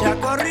equivocó. Se ha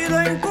corrido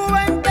en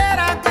Cuba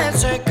entera que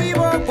se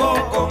equivocó.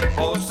 Un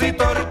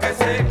compositor que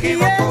se Y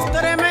equivocó. es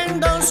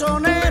tremendo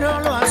sonero,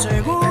 lo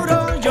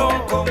aseguro yo.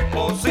 Un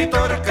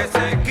compositor que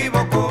se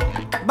equivocó.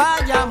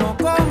 Vayamos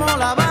como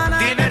La Habana.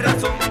 Tiene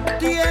razón,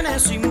 Tiene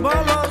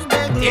símbolos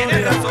de gloria.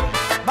 tiene razón,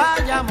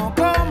 Vayamos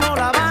como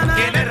La Habana.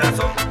 tiene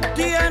razón,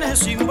 Tiene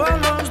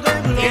símbolos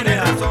de gloria. tiene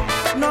razón,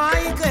 No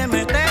hay que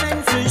meter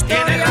en su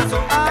historia Tiene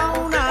razón. a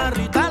una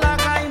Rita la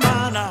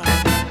Caimana.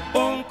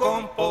 un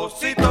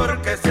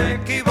compositor que se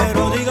equivocó.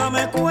 Pero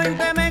dígame,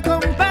 cuénteme,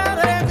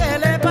 compadre, ¿qué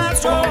le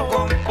pasó? Un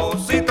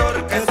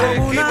compositor que Que se con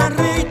una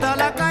equivocó. Rita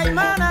la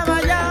Caimana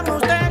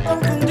vayamos te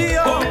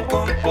confundió. Un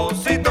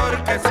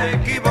compositor que se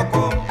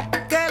equivocó.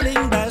 Qué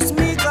linda es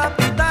mi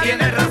capital.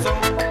 Tiene razón,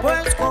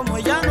 Pues como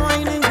ya no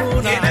hay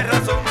ninguna. tiene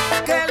razón,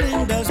 Qué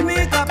linda es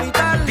mi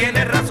capital.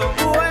 tiene razón,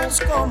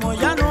 Pues como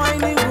ya no hay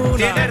ninguna.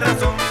 tiene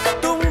razón,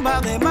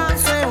 Tumba de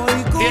Maceo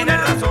y Tiene cuna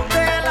razón.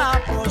 del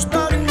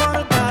apóstol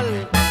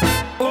inmortal.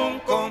 un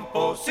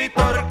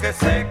compositor que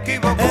se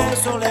equivocó.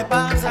 Eso le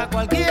pasa a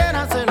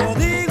cualquiera, se lo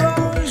digo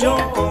yo.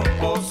 Un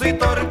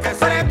compositor que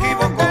se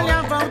equivocó. Pregúntale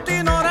a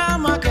Faustino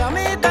Rama que a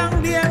mí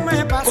también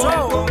me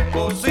pasó. Un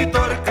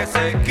compositor que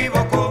se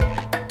equivocó.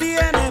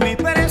 Tiene mi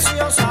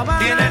preciosa Habana.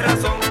 Tiene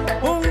razón,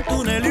 Un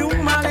túnel y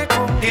un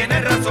malecón.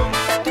 tiene razón,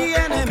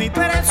 Tiene mi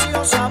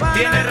preciosa Habana.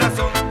 tiene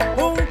razón,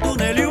 Un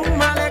túnel y un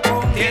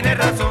malecón. tiene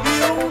razón,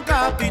 Y un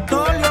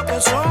Capitolio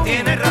que son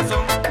tiene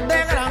razón.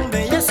 de gran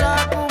belleza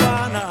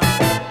cubana.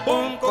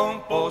 Un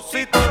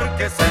compositor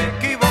que se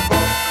equivocó.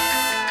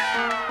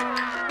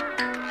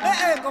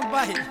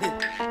 Compadre.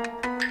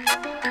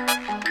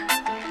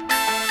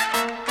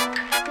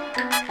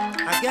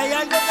 Aquí hay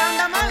algo que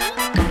anda mal.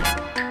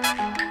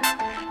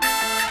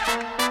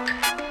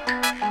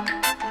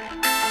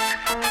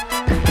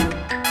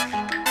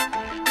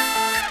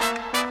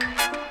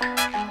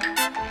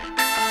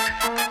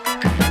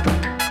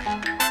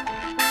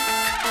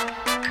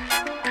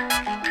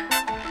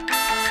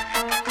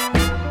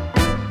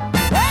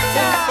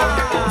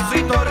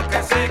 Compositor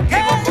que se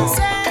equivocó.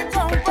 Ese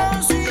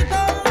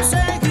compositor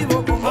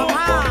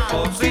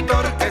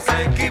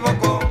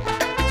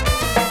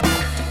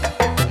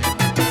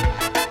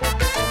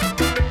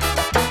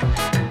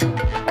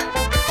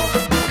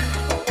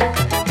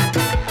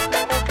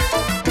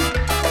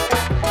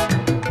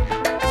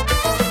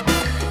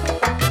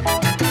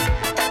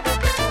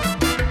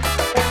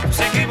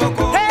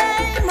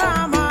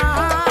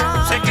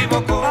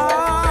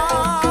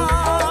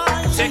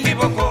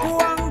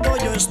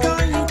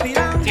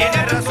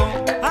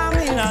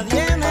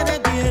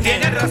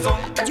razón.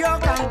 Yo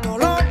canto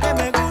lo que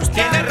me gusta.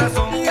 Tiene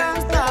razón. Y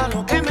hasta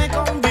lo que me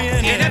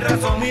conviene. Tiene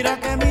razón. Mira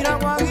que mira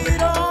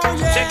Guajiro,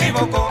 oye. Se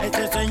equivocó.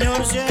 Este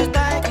señor sí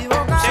está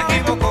equivocado. Se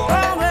equivocó.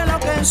 Come lo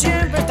que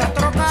siempre está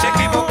trocado. Se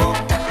equivocó.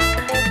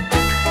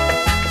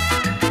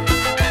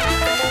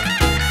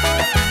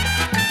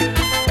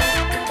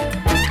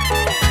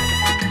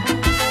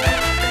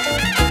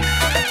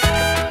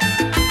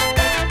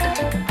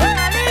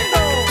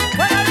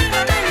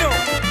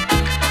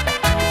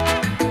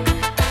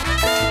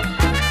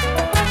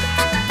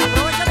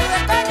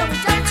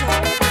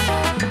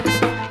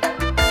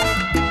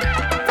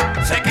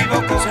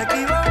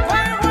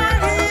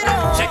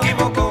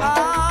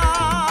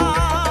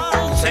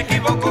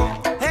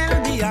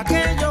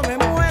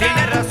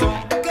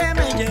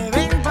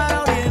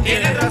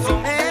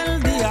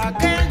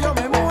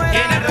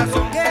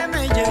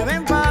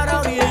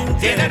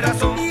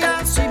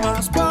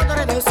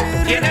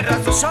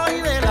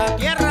 Soy de la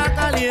tierra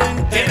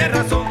caliente. Tiene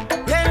razón.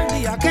 Y el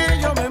día que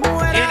yo me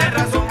muera, Tiene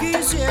razón.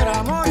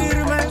 quisiera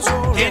morirme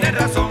solo. Tiene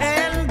razón.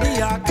 El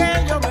día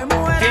que yo me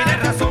muera, Tiene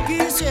razón.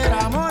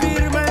 quisiera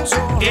morirme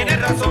solo. Tiene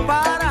razón.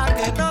 Para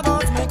que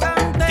todos me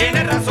canten.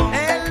 Tiene razón.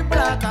 El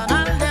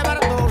platanal de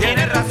Bartolo.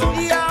 Tiene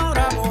razón. Y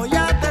ahora voy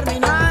a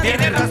terminar.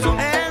 Tiene razón.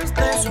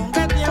 Este son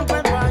de tiempo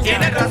en España.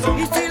 Tiene razón.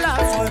 Y si la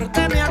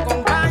suerte me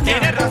acompaña,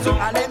 Tiene razón.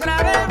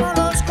 alegraremos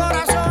los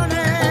corazones.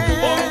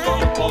 Un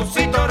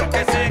compositor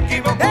que se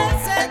equivocó.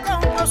 Ese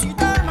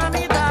compositor,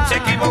 mamita. Se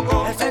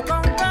equivocó. Ese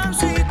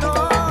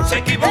compositor. Se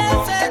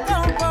equivocó. Ese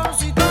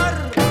compositor.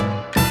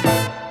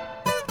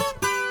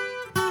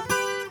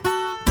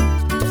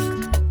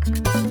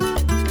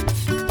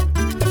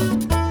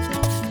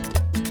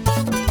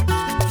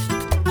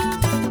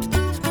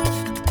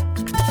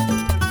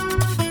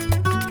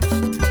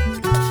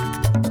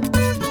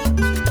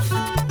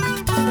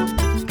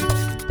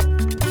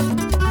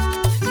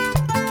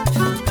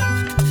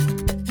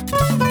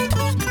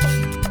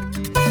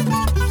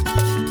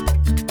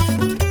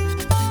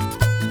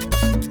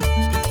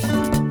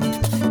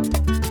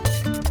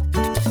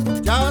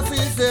 Ya si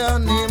se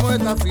animó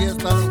esta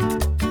fiesta,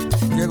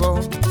 llegó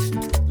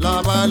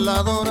la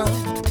bailadora,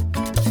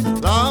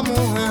 la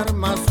mujer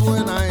más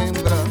buena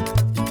hembra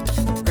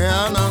que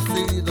ha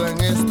nacido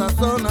en esta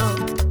zona.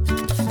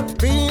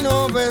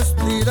 Vino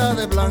vestida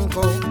de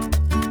blanco,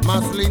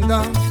 más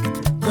linda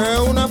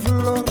que una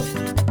flor.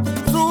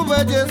 Su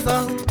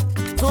belleza,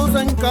 sus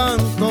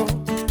encantos,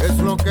 es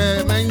lo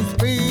que me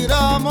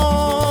inspira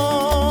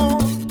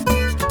amor.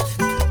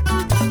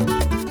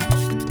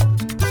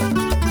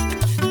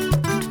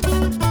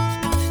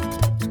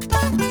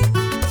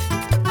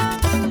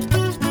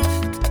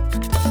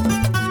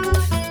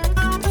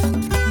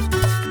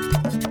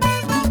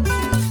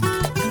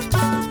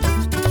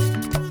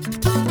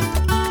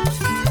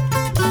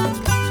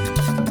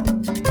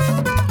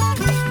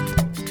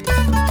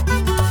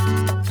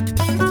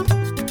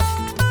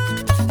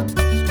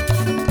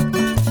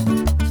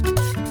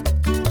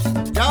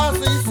 Ya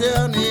si se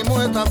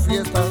animó esta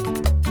fiesta,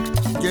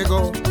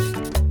 llegó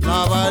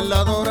la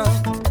bailadora,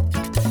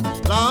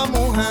 la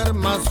mujer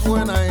más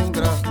buena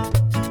hembra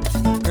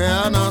que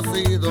ha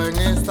nacido en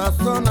esta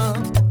zona.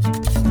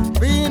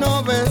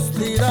 Vino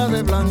vestida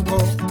de blanco,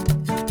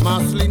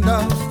 más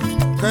linda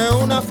que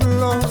una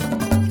flor.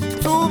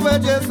 Su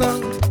belleza,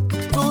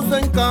 sus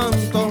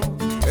encantos,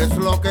 es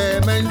lo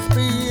que me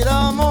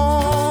inspira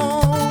amor.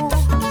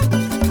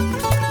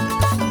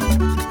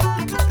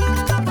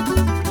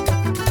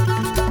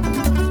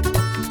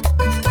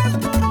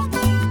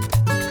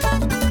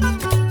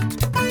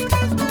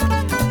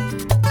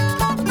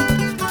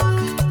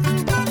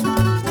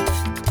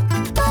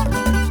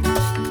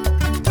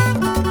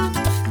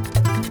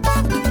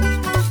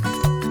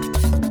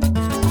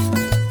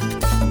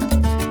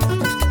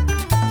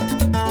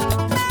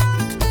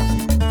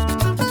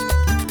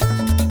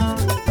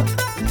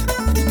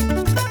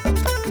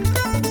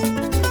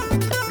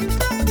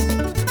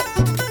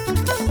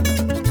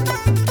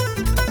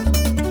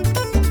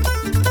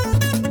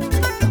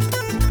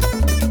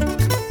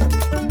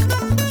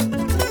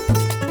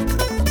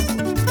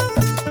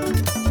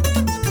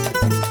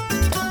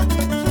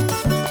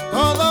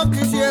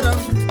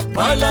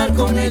 Bailar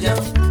con ella,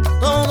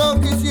 todos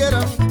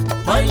quisieran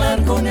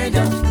bailar con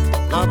ella.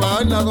 La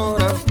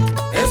bailadora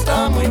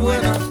está muy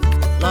buena,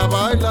 la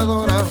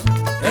bailadora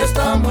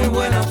está muy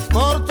buena.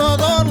 Por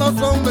todos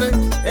los hombres,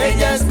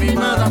 ella es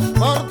mimada.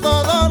 Por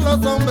todos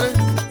los hombres,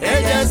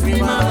 ella es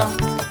mimada.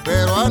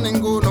 Pero a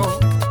ninguno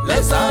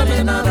le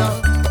sale nada,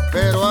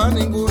 pero a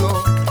ninguno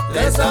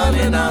le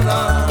sale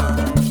nada.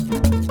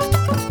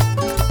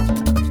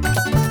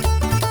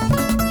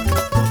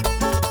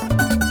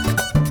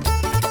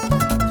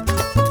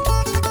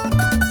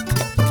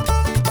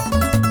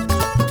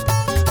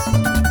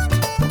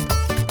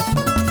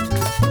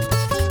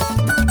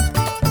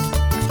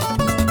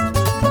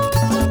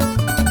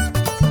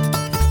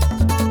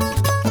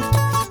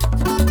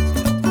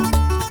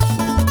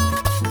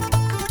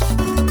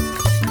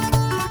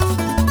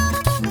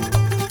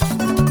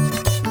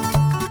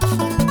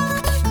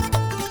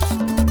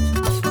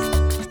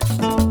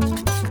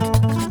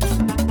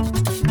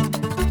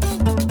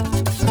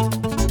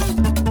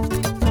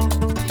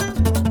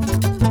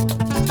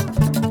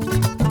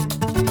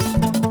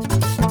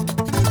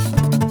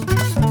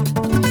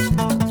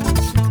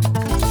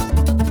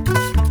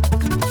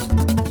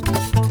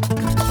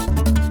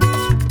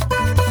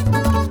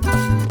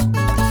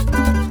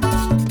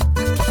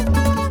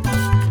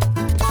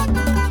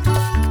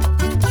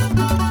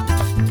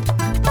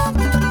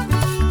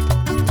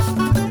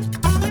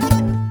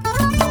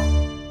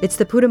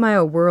 the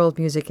Putumayo World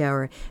Music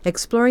Hour,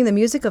 exploring the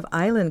music of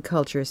island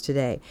cultures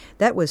today.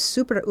 That was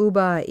Super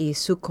Uba y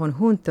Su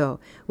Conjunto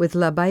with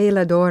La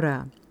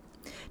Bailadora.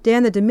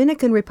 Dan, the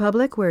Dominican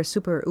Republic, where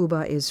Super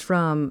Uba is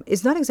from,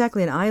 is not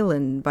exactly an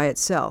island by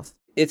itself.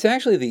 It's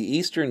actually the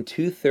eastern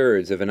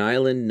two-thirds of an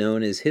island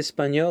known as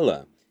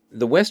Hispaniola.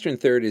 The western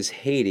third is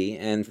Haiti,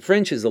 and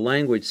French is the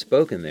language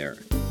spoken there.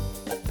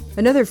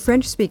 Another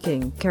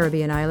French-speaking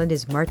Caribbean island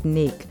is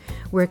Martinique,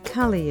 where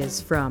Cali is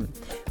from.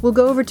 We'll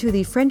go over to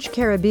the French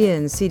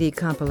Caribbean CD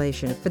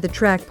compilation for the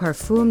track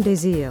Parfum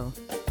des Îles.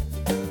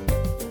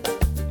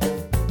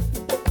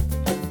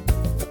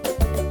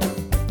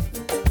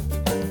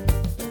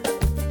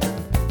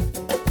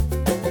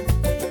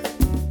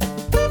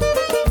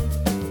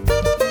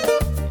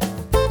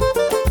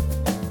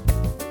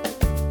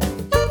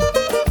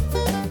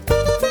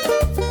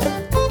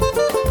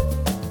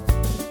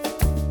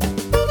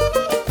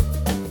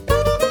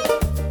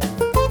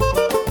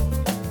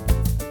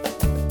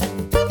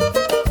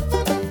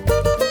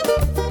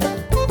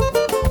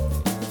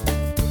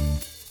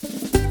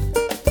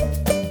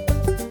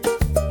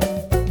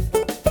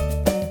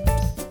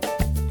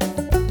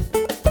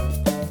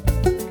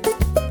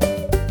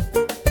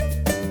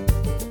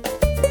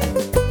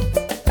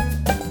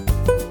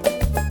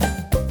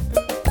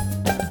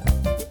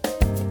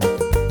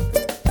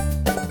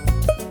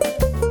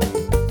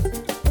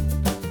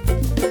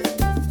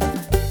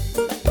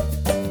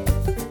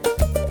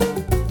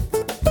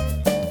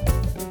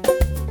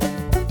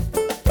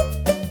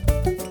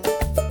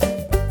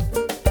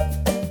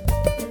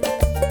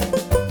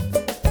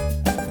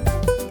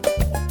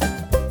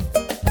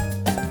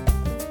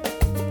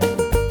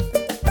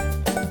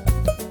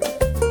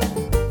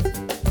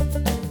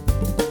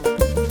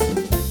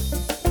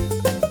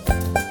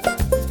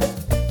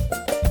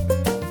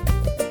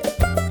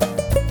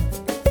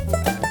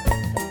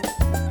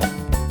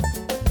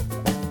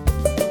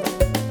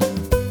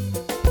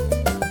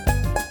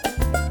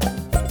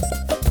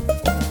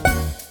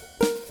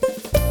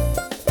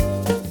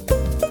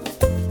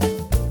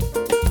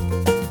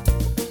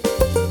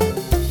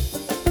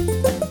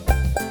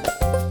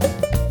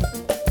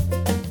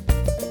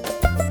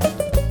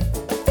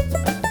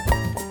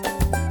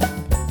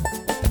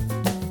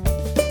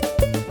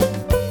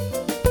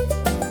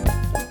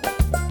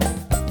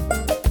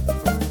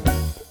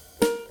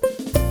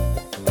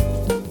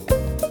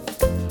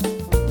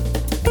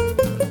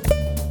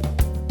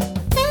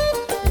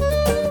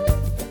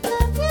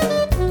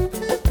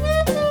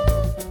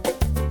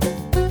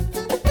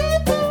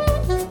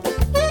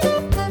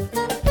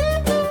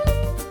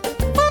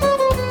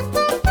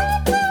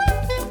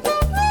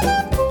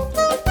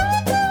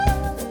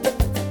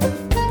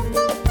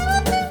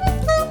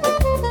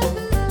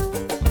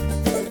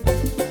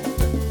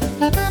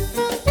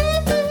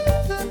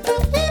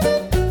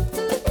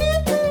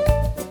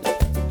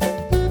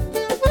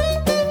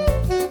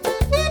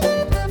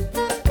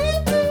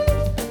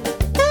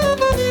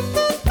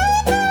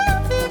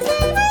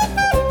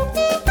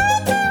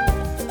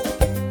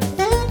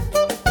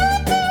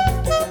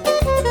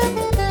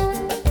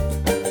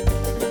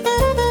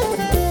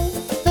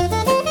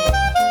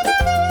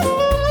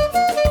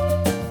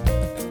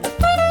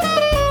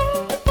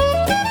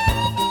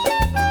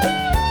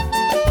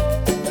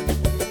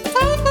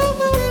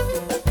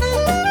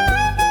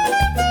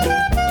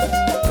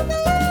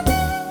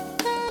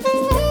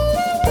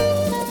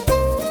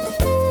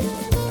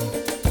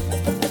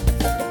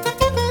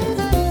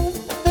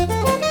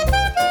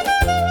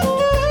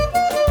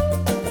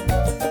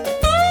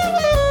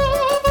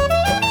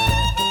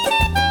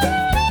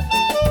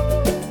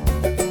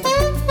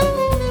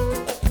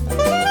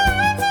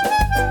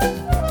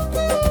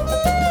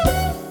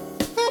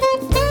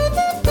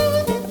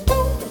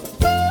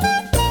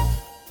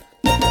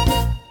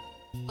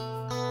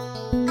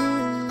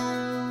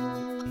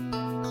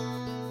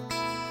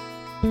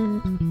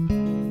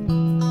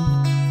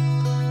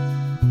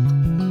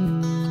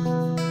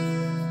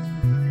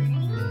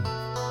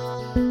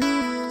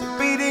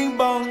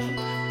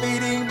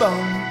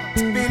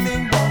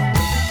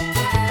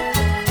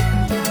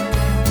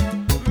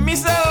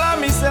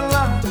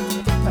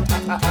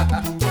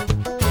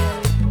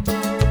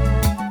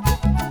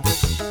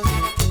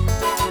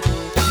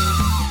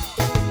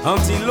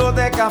 Anti-l'eau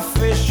des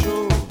cafés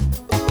chauds,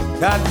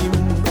 Kadim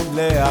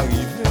l'est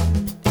arrivé.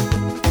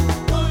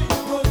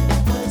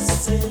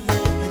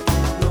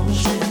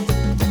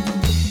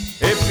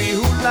 Et puis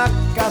où la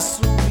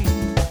cassouille,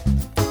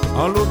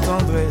 en l'eau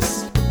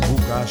tendresse, ou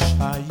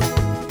cachaille.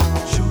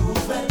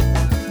 Jouvel,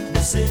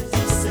 nous c'est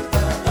dit c'est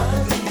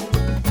paradis.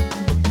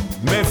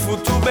 Mais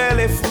foutou belle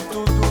et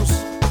foutou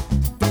douce,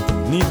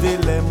 ni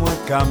délai moins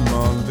qu'à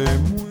mander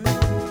moins.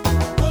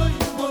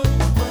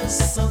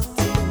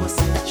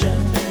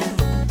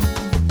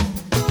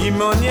 Qui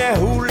m'en est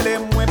roulé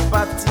moins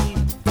parti,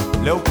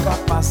 là où qu'a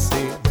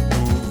passé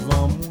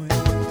devant moi.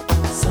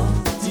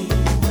 Senti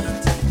moi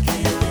qui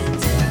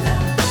était là,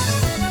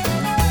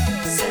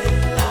 c'est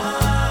là,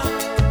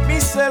 mais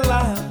c'est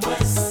là, moi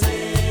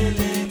c'est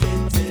les qui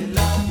était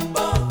là,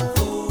 bon,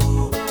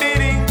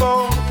 biring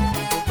bon,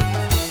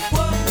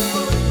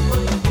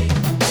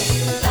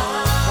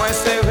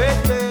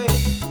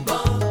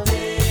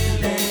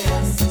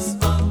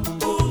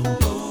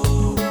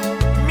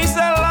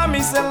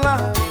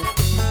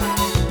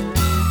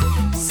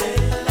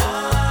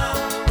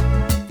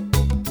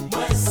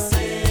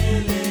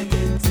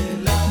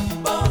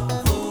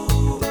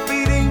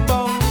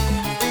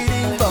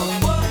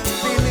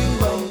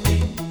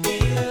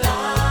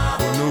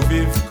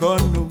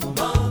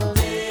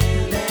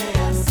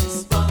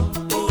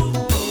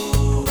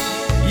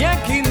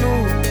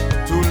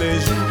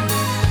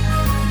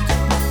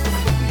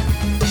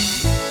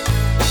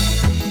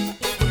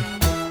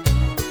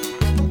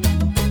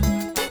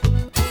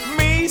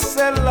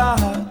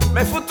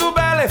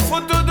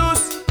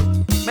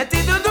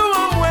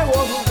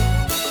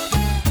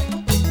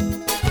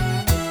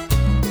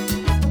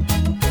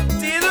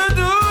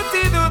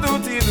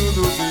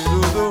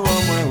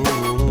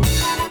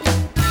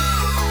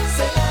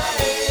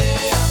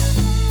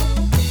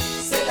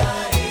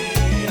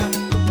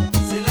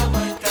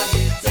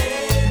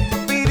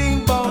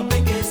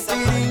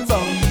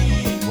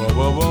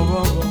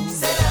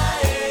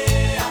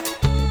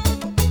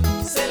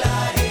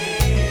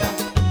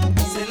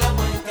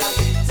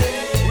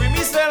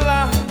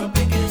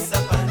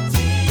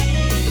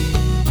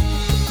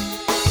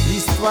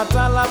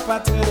 pas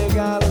très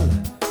légal,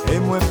 et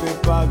moi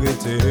peux pas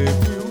arrêter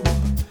plus.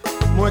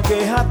 Moi qui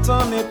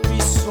attends et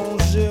puis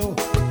songer,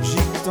 j'y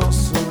dans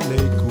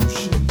soleil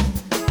couché.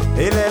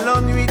 Et les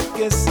nuits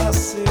que ça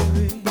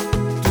serré,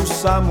 tout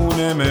ça mon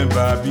aime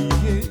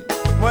babiller.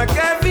 Moi qui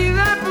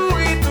vivais pour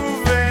y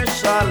trouver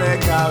chalet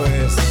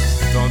caresse,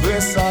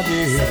 tendresse à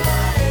dire.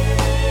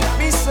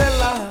 Mais c'est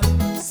là.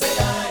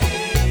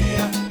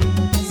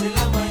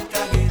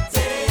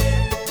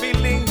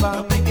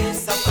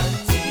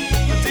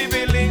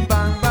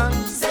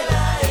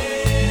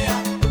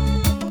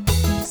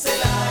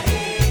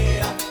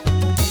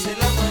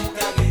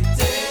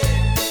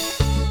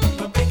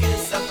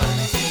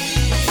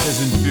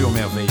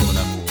 Merveille, mon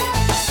amour.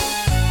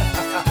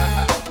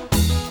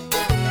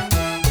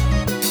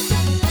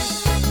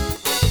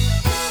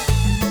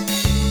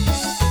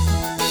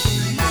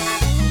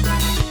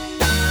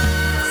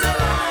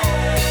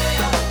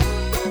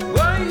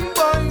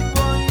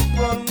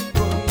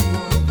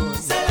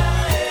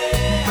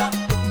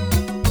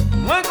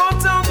 Moi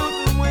content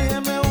de moi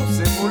aimer,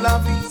 c'est pour la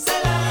vie.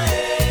 C'est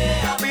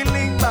la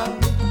feeling bang,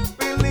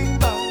 feeling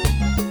bang.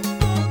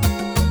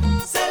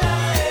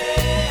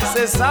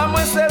 C'est ça,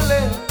 moi c'est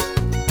l'air.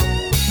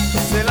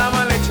 C'est la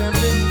malle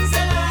champion.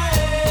 C'est la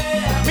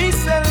mi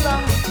c'est la.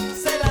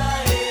 C'est la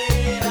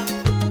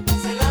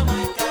c'est la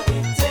main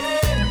carité.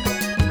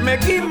 Mais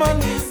qui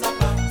manie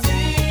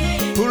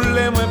pour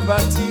les moins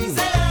partis.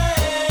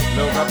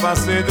 L'on va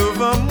passer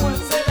devant moi.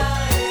 C'est la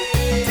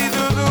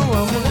Tito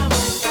devant moi.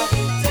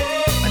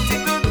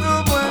 Tito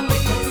devant moi.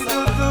 Tito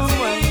devant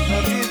moi.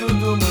 Tito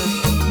devant moi.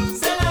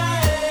 C'est la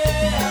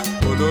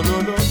oh non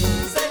non non.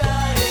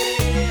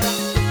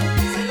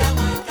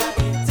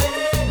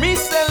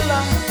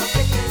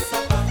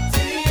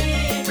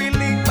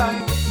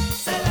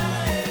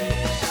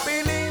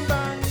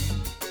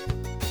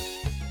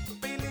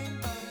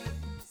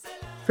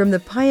 From the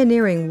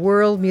pioneering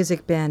world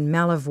music band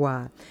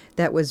Malavoie,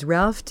 that was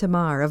Ralph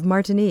Tamar of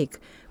Martinique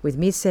with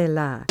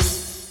Misela.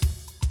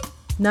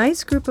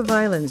 Nice group of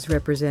islands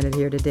represented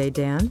here today,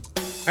 Dan.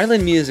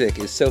 Island music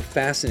is so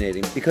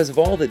fascinating because of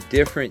all the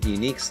different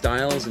unique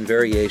styles and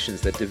variations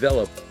that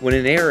develop when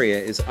an area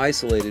is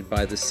isolated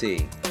by the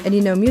sea. And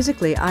you know,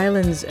 musically,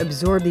 islands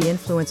absorb the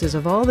influences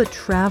of all the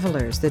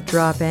travelers that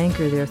drop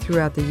anchor there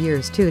throughout the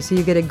years, too. So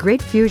you get a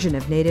great fusion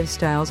of native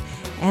styles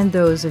and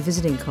those of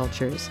visiting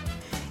cultures.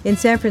 In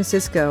San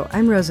Francisco,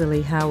 I'm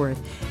Rosalie Howard,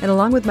 and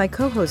along with my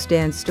co-host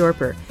Dan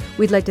Storper,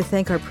 we'd like to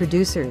thank our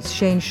producers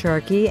Shane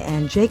Sharkey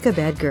and Jacob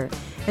Edgar,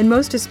 and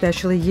most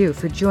especially you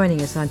for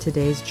joining us on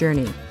today's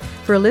journey.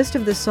 For a list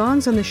of the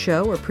songs on the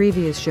show or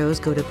previous shows,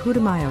 go to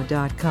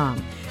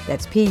putumayo.com.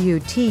 That's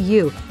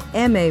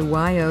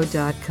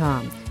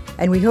PUTUMAYO.com.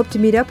 And we hope to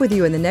meet up with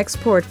you in the next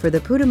port for the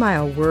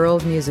Putumayo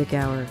World Music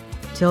Hour.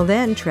 Till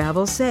then,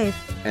 travel safe.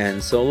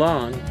 And so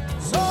long.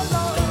 So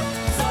long.